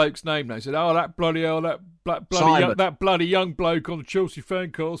remember the bloke's name now. He said, "Oh, that bloody young bloke on the Chelsea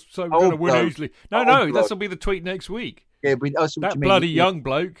FanCast, so we're going to win easily." No, that'll be the tweet next week. Yeah, that bloody young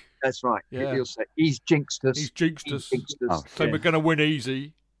bloke. That's right. Yeah. He'll say, he's jinxed us. He's jinxed us. Oh, so we're going to win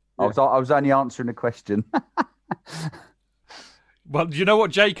easy. I was only answering a question. Well, do you know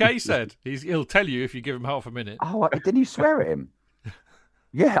what JK said? He'll tell you if you give him half a minute. Oh, didn't you swear at him?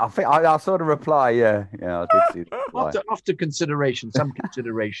 Yeah, I think I saw the reply. Yeah, I did see the reply. After consideration, some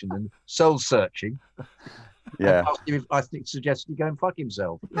consideration and soul searching, Yeah. I think suggested he go and fuck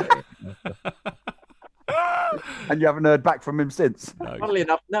himself. And you haven't heard back from him since? No. Funnily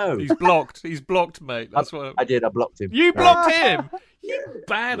enough, no. He's blocked. He's blocked, mate. That's what I did. I blocked him. You blocked him. You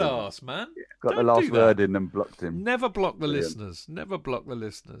badass, man. Got the Don't last do word that. in and blocked him. Never block the Brilliant. listeners. Never block the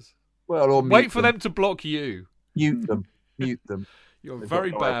listeners. Well, or Wait for them to block you. Mute them. Mute them. You're a They've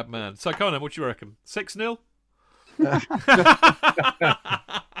very got bad man. So, Conan, what do you reckon? 6-0?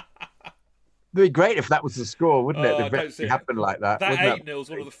 It'd be great if that was the score, wouldn't it? Oh, If don't it see it. happened like that. That wouldn't 8-0 is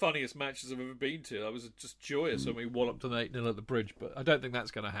one of the funniest matches I've ever been to. I was just joyous when we walloped an 8-0 at the bridge, but I don't think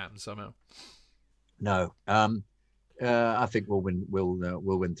that's going to happen somehow. No. I think we'll win. We'll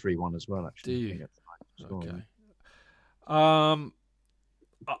win 3-1 as well. Actually, Do you? I think that's the right score. Okay.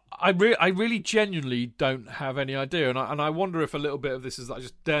 I really genuinely don't have any idea, and I wonder if a little bit of this is that I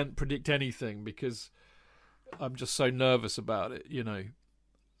just don't predict anything because I'm just so nervous about it. You know,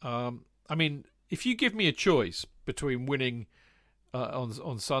 I mean, if you give me a choice between winning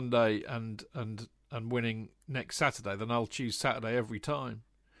on Sunday and winning next Saturday, then I'll choose Saturday every time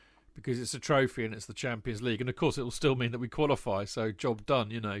because it's a trophy and it's the Champions League, and of course it will still mean that we qualify. So job done,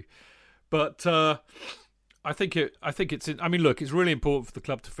 you know. But I think it's. I mean, look, it's really important for the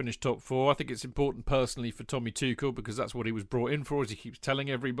club to finish top four. I think it's important personally for Tommy Tuchel because that's what he was brought in for, as he keeps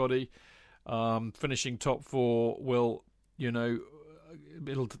telling everybody. Finishing top four will, you know,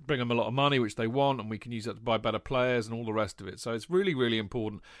 it'll bring them a lot of money, which they want, and we can use that to buy better players and all the rest of it. So it's really, really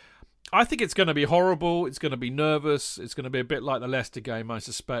important. I think it's going to be horrible. It's going to be nervous. It's going to be a bit like the Leicester game, I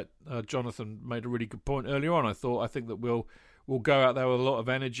suspect. Jonathan made a really good point earlier on. I think that we'll go out there with a lot of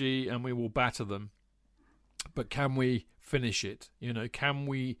energy and we will batter them. But can we finish it? You know, can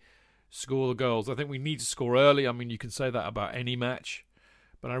we score the goals? I think we need to score early. I mean, you can say that about any match.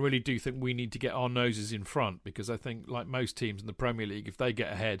 But I really do think we need to get our noses in front because I think, like most teams in the Premier League, if they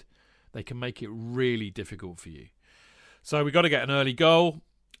get ahead, they can make it really difficult for you. So we've got to get an early goal.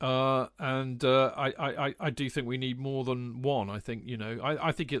 And I do think we need more than one. I think, you know,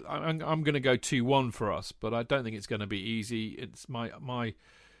 I think I'm going to go 2-1 for us, but I don't think it's going to be easy. It's my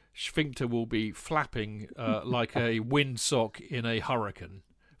sphincter will be flapping like a windsock in a hurricane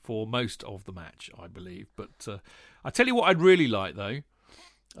for most of the match, I believe. But I tell you what I'd really like, though.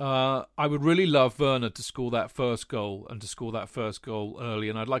 I would really love Werner to score that first goal and to score that first goal early,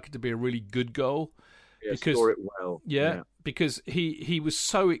 and I'd like it to be a really good goal. Yeah, because, score it well. Yeah, because he was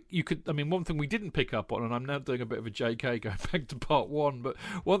so... You could. I mean, one thing we didn't pick up on, and I'm now doing a bit of a JK going back to part one, but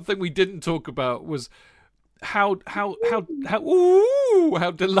one thing we didn't talk about was how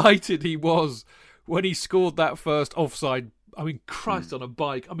delighted he was when he scored that first offside. I mean, Christ on a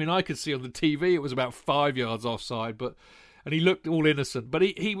bike. I mean, I could see on the TV it was about 5 yards offside, and he looked all innocent. But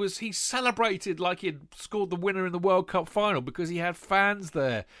he celebrated like he had scored the winner in the World Cup final because he had fans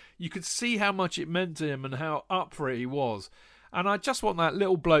there. You could see how much it meant to him and how up for it he was. And I just want that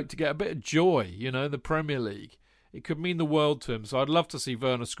little bloke to get a bit of joy, you know, in the Premier League. It could mean the world to him. So I'd love to see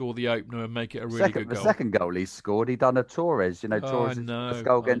Werner score the opener and make it a really good goal. The second goal he scored, he done a Torres. You know, Torres' first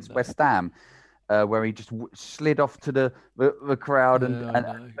goal against West Ham. Where he just slid off to the crowd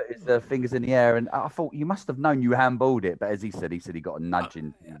and put his fingers in the air. And I thought, you must have known you handballed it. But as he said he got a nudge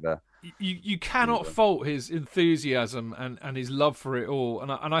in. You cannot fault his enthusiasm and his love for it all.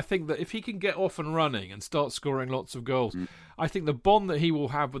 And I think that if he can get off and running and start scoring lots of goals, I think the bond that he will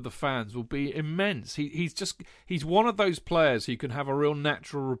have with the fans will be immense. He's one of those players who can have a real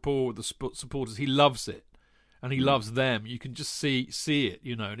natural rapport with the supporters. He loves it. And he loves them. You can just see it,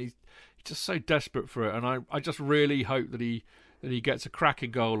 you know, and he's just so desperate for it, and I just really hope that he gets a cracking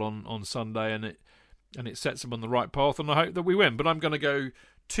goal on Sunday, and it sets him on the right path, and I hope that we win. But I'm going to go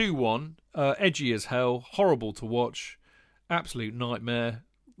 2-1, edgy as hell, horrible to watch, absolute nightmare.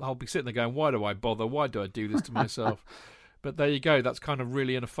 I'll be sitting there going, why do I bother? Why do I do this to myself? But there you go. That's kind of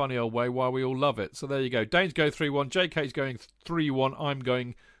really in a funny old way why we all love it. So there you go. Dane's go 3-1. JK's going 3-1. I'm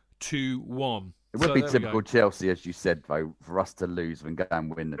going 2-1. It would be typical Chelsea, as you said, though, for us to lose and go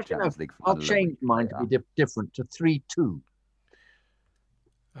and win the Champions League. I'll change mine to be different to 3-2.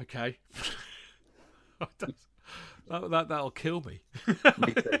 Okay. That'll kill me.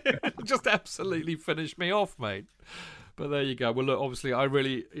 Just absolutely finish me off, mate. But there you go. Well, look, obviously, I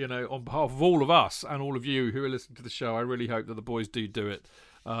really, you know, on behalf of all of us and all of you who are listening to the show, I really hope that the boys do it.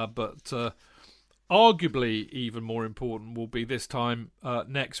 But arguably even more important will be this time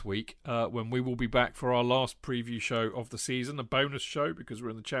next week when we will be back for our last preview show of the season, a bonus show because we're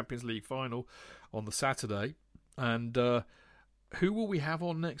in the Champions League final on the Saturday. And who will we have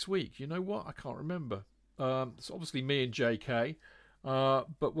on next week? You know what? I can't remember. It's obviously me and JK.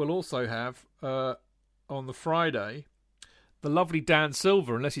 But we'll also have on the Friday the lovely Dan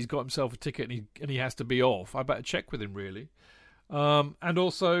Silver, unless he's got himself a ticket and he has to be off. I better check with him really. And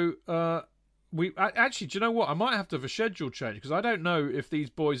also we actually, do you know what? I might have to have a schedule change because I don't know if these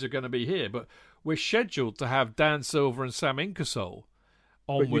boys are going to be here, but we're scheduled to have Dan Silver and Sam Ingersoll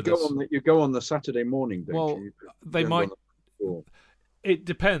on with us. You go on the Saturday morning, don't you? They might. It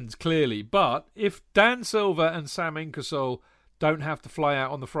depends, clearly. But if Dan Silver and Sam Ingersoll don't have to fly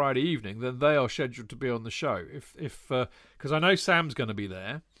out on the Friday evening, then they are scheduled to be on the show. Because I know Sam's going to be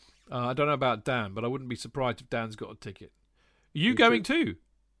there. I don't know about Dan, but I wouldn't be surprised if Dan's got a ticket. Are you going too?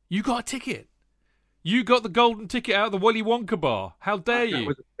 You got a ticket. You got the golden ticket out of the Willy Wonka bar. How dare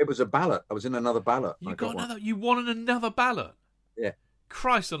you? It was a ballot. I was in another ballot. You won in another ballot. Yeah.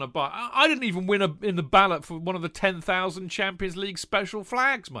 Christ on a bike. I didn't even win in the ballot for one of the 10,000 Champions League special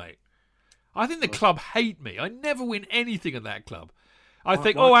flags, mate. I think the club hate me. I never win anything at that club. I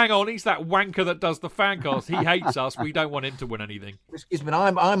think, hang on, he's that wanker that does the fancast. He hates us. We don't want him to win anything. Excuse me,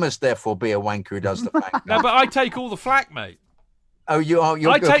 I must therefore be a wanker who does the fancast. No, but I take all the flack, mate. Oh,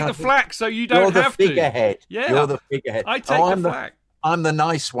 I take the flack so you don't have to. You're the figurehead. Yeah. You're the figurehead. I take the flack. I'm the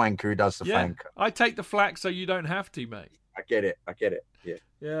nice wanker who does the fanker. I take the flack so you don't have to, mate. I get it. Yeah.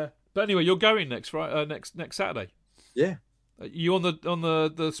 Yeah. But anyway, you're going next Saturday. Yeah. You on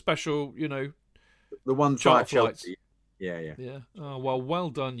the special, the one chart flights. Yeah. Oh well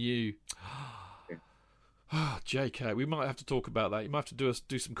done you. JK, we might have to talk about that. You might have to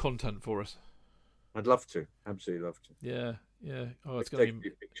do some content for us. I'd love to. Absolutely love to. Yeah. Oh, it's going to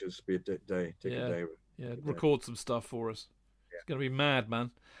be pictures. Be a day. Take a day. Yeah. Record some stuff for us. Yeah. It's going to be mad, man.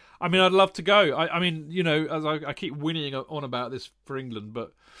 I mean, I'd love to go. I mean, as I keep whinnying on about this for England,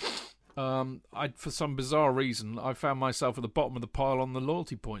 but for some bizarre reason, I found myself at the bottom of the pile on the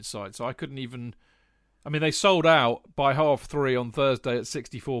loyalty point site, so I couldn't even. I mean, they sold out by 3:30 on Thursday at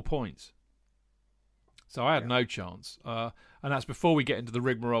 64 points. So I had no chance. And that's before we get into the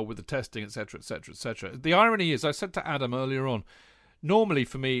rigmarole with the testing, etc., etc., etc. The irony is, I said to Adam earlier on, normally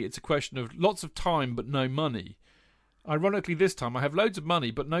for me it's a question of lots of time but no money. Ironically, this time I have loads of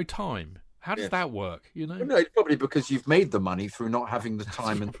money but no time. How does that work? Well, no, it's probably because you've made the money through not having the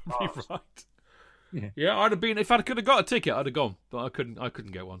time and right. Yeah, I'd have been, if I could have got a ticket, I'd have gone, but I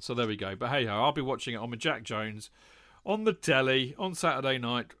couldn't get one. So there we go. But hey ho, I'll be watching it on my Jack Jones on the telly on Saturday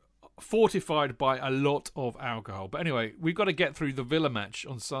night, fortified by a lot of alcohol. But anyway, we've got to get through the Villa match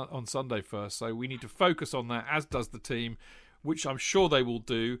on Sunday first, so we need to focus on that, as does the team, which I'm sure they will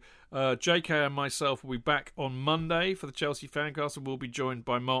do. JK and myself will be back on Monday for the Chelsea Fancast, and we'll be joined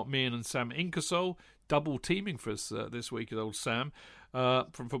by Mark Meehan and Sam Ingersoll, double teaming for us this week, old Sam,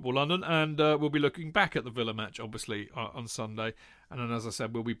 from Football London. And we'll be looking back at the Villa match, obviously, on Sunday. And then, as I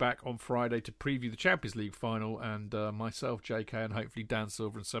said, we'll be back on Friday to preview the Champions League final, and myself, JK, and hopefully Dan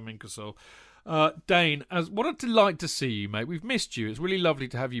Silver and Sam Ingersoll. Dane, what a delight to see you, mate. We've missed you. It's really lovely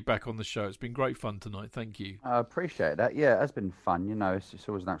to have you back on the show. It's been great fun tonight. Thank you. I appreciate that. Yeah, it has been fun. It's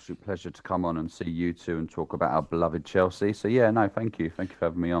always an absolute pleasure to come on and see you two and talk about our beloved Chelsea. So yeah, no, thank you. Thank you for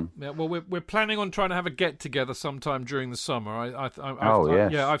having me on. Yeah, well, we're planning on trying to have a get together sometime during the summer.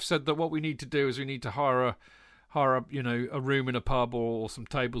 I've said that what we need to do is we need to hire a room in a pub or some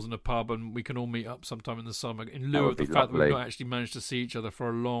tables in a pub, and we can all meet up sometime in the summer. In lieu of the fact that we've not actually managed to see each other for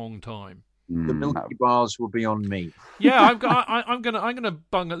a long time. The milky bars will be on me. Yeah, I'm gonna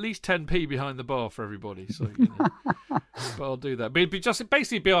bung at least 10p behind the bar for everybody. So, but I'll do that. But it'd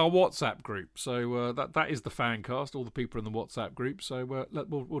basically be our WhatsApp group. So that is the Fancast. All the people in the WhatsApp group. So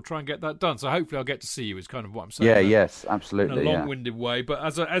we'll try and get that done. So hopefully I'll get to see you. Is kind of what I'm saying. Yeah. Yes. Absolutely. In a long-winded way. But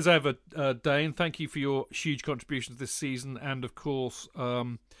as ever, Dane, thank you for your huge contributions this season, and of course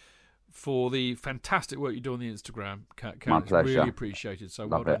for the fantastic work you do on the Instagram. My pleasure. Really appreciated. So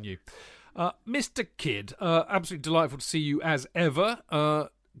well done you. Mr. Kidd, absolutely delightful to see you as ever.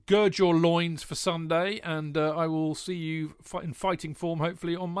 Gird your loins for Sunday, and I will see you in fighting form,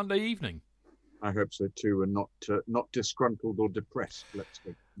 hopefully, on Monday evening. I hope so too, and not disgruntled or depressed. Let's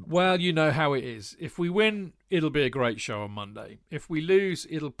go. Well, you know how it is. If we win, it'll be a great show on Monday. If we lose,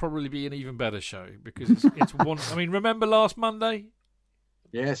 it'll probably be an even better show, because it's one. I mean, remember last Monday?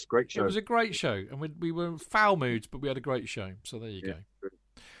 Yes, great show. It was a great show, and we were in foul moods, but we had a great show. So there you go. Good.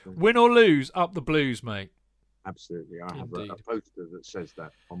 Win or lose, up the Blues, mate. Absolutely. I have a poster that says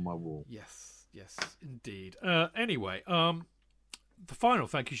that on my wall. Yes, indeed. Anyway, the final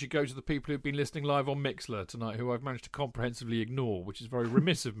thank you should go to the people who've been listening live on Mixlr tonight, who I've managed to comprehensively ignore, which is very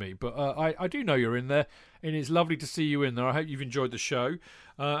remiss of me. But I do know you're in there, and it's lovely to see you in there. I hope you've enjoyed the show,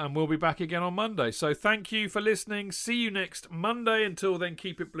 and we'll be back again on Monday. So thank you for listening. See you next Monday. Until then,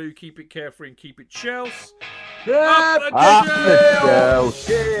 keep it blue, keep it carefree, and keep it Chelsea. Up the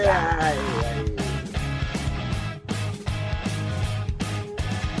Chelsea.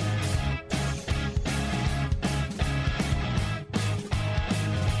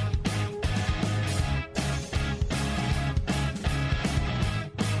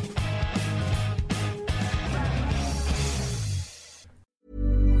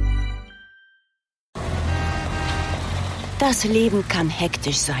 Das Leben kann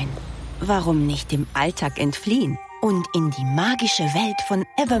hektisch sein. Warum nicht dem Alltag entfliehen und in die magische Welt von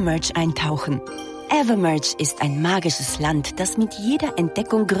Evermerge eintauchen? Evermerge ist ein magisches Land, das mit jeder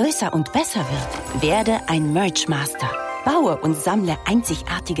Entdeckung größer und besser wird. Werde ein Merge Master. Baue und sammle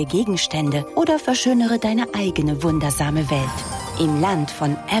einzigartige Gegenstände oder verschönere deine eigene wundersame Welt. Im Land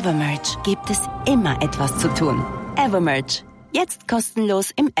von Evermerge gibt es immer etwas zu tun. Evermerge. Jetzt kostenlos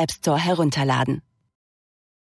im App Store herunterladen.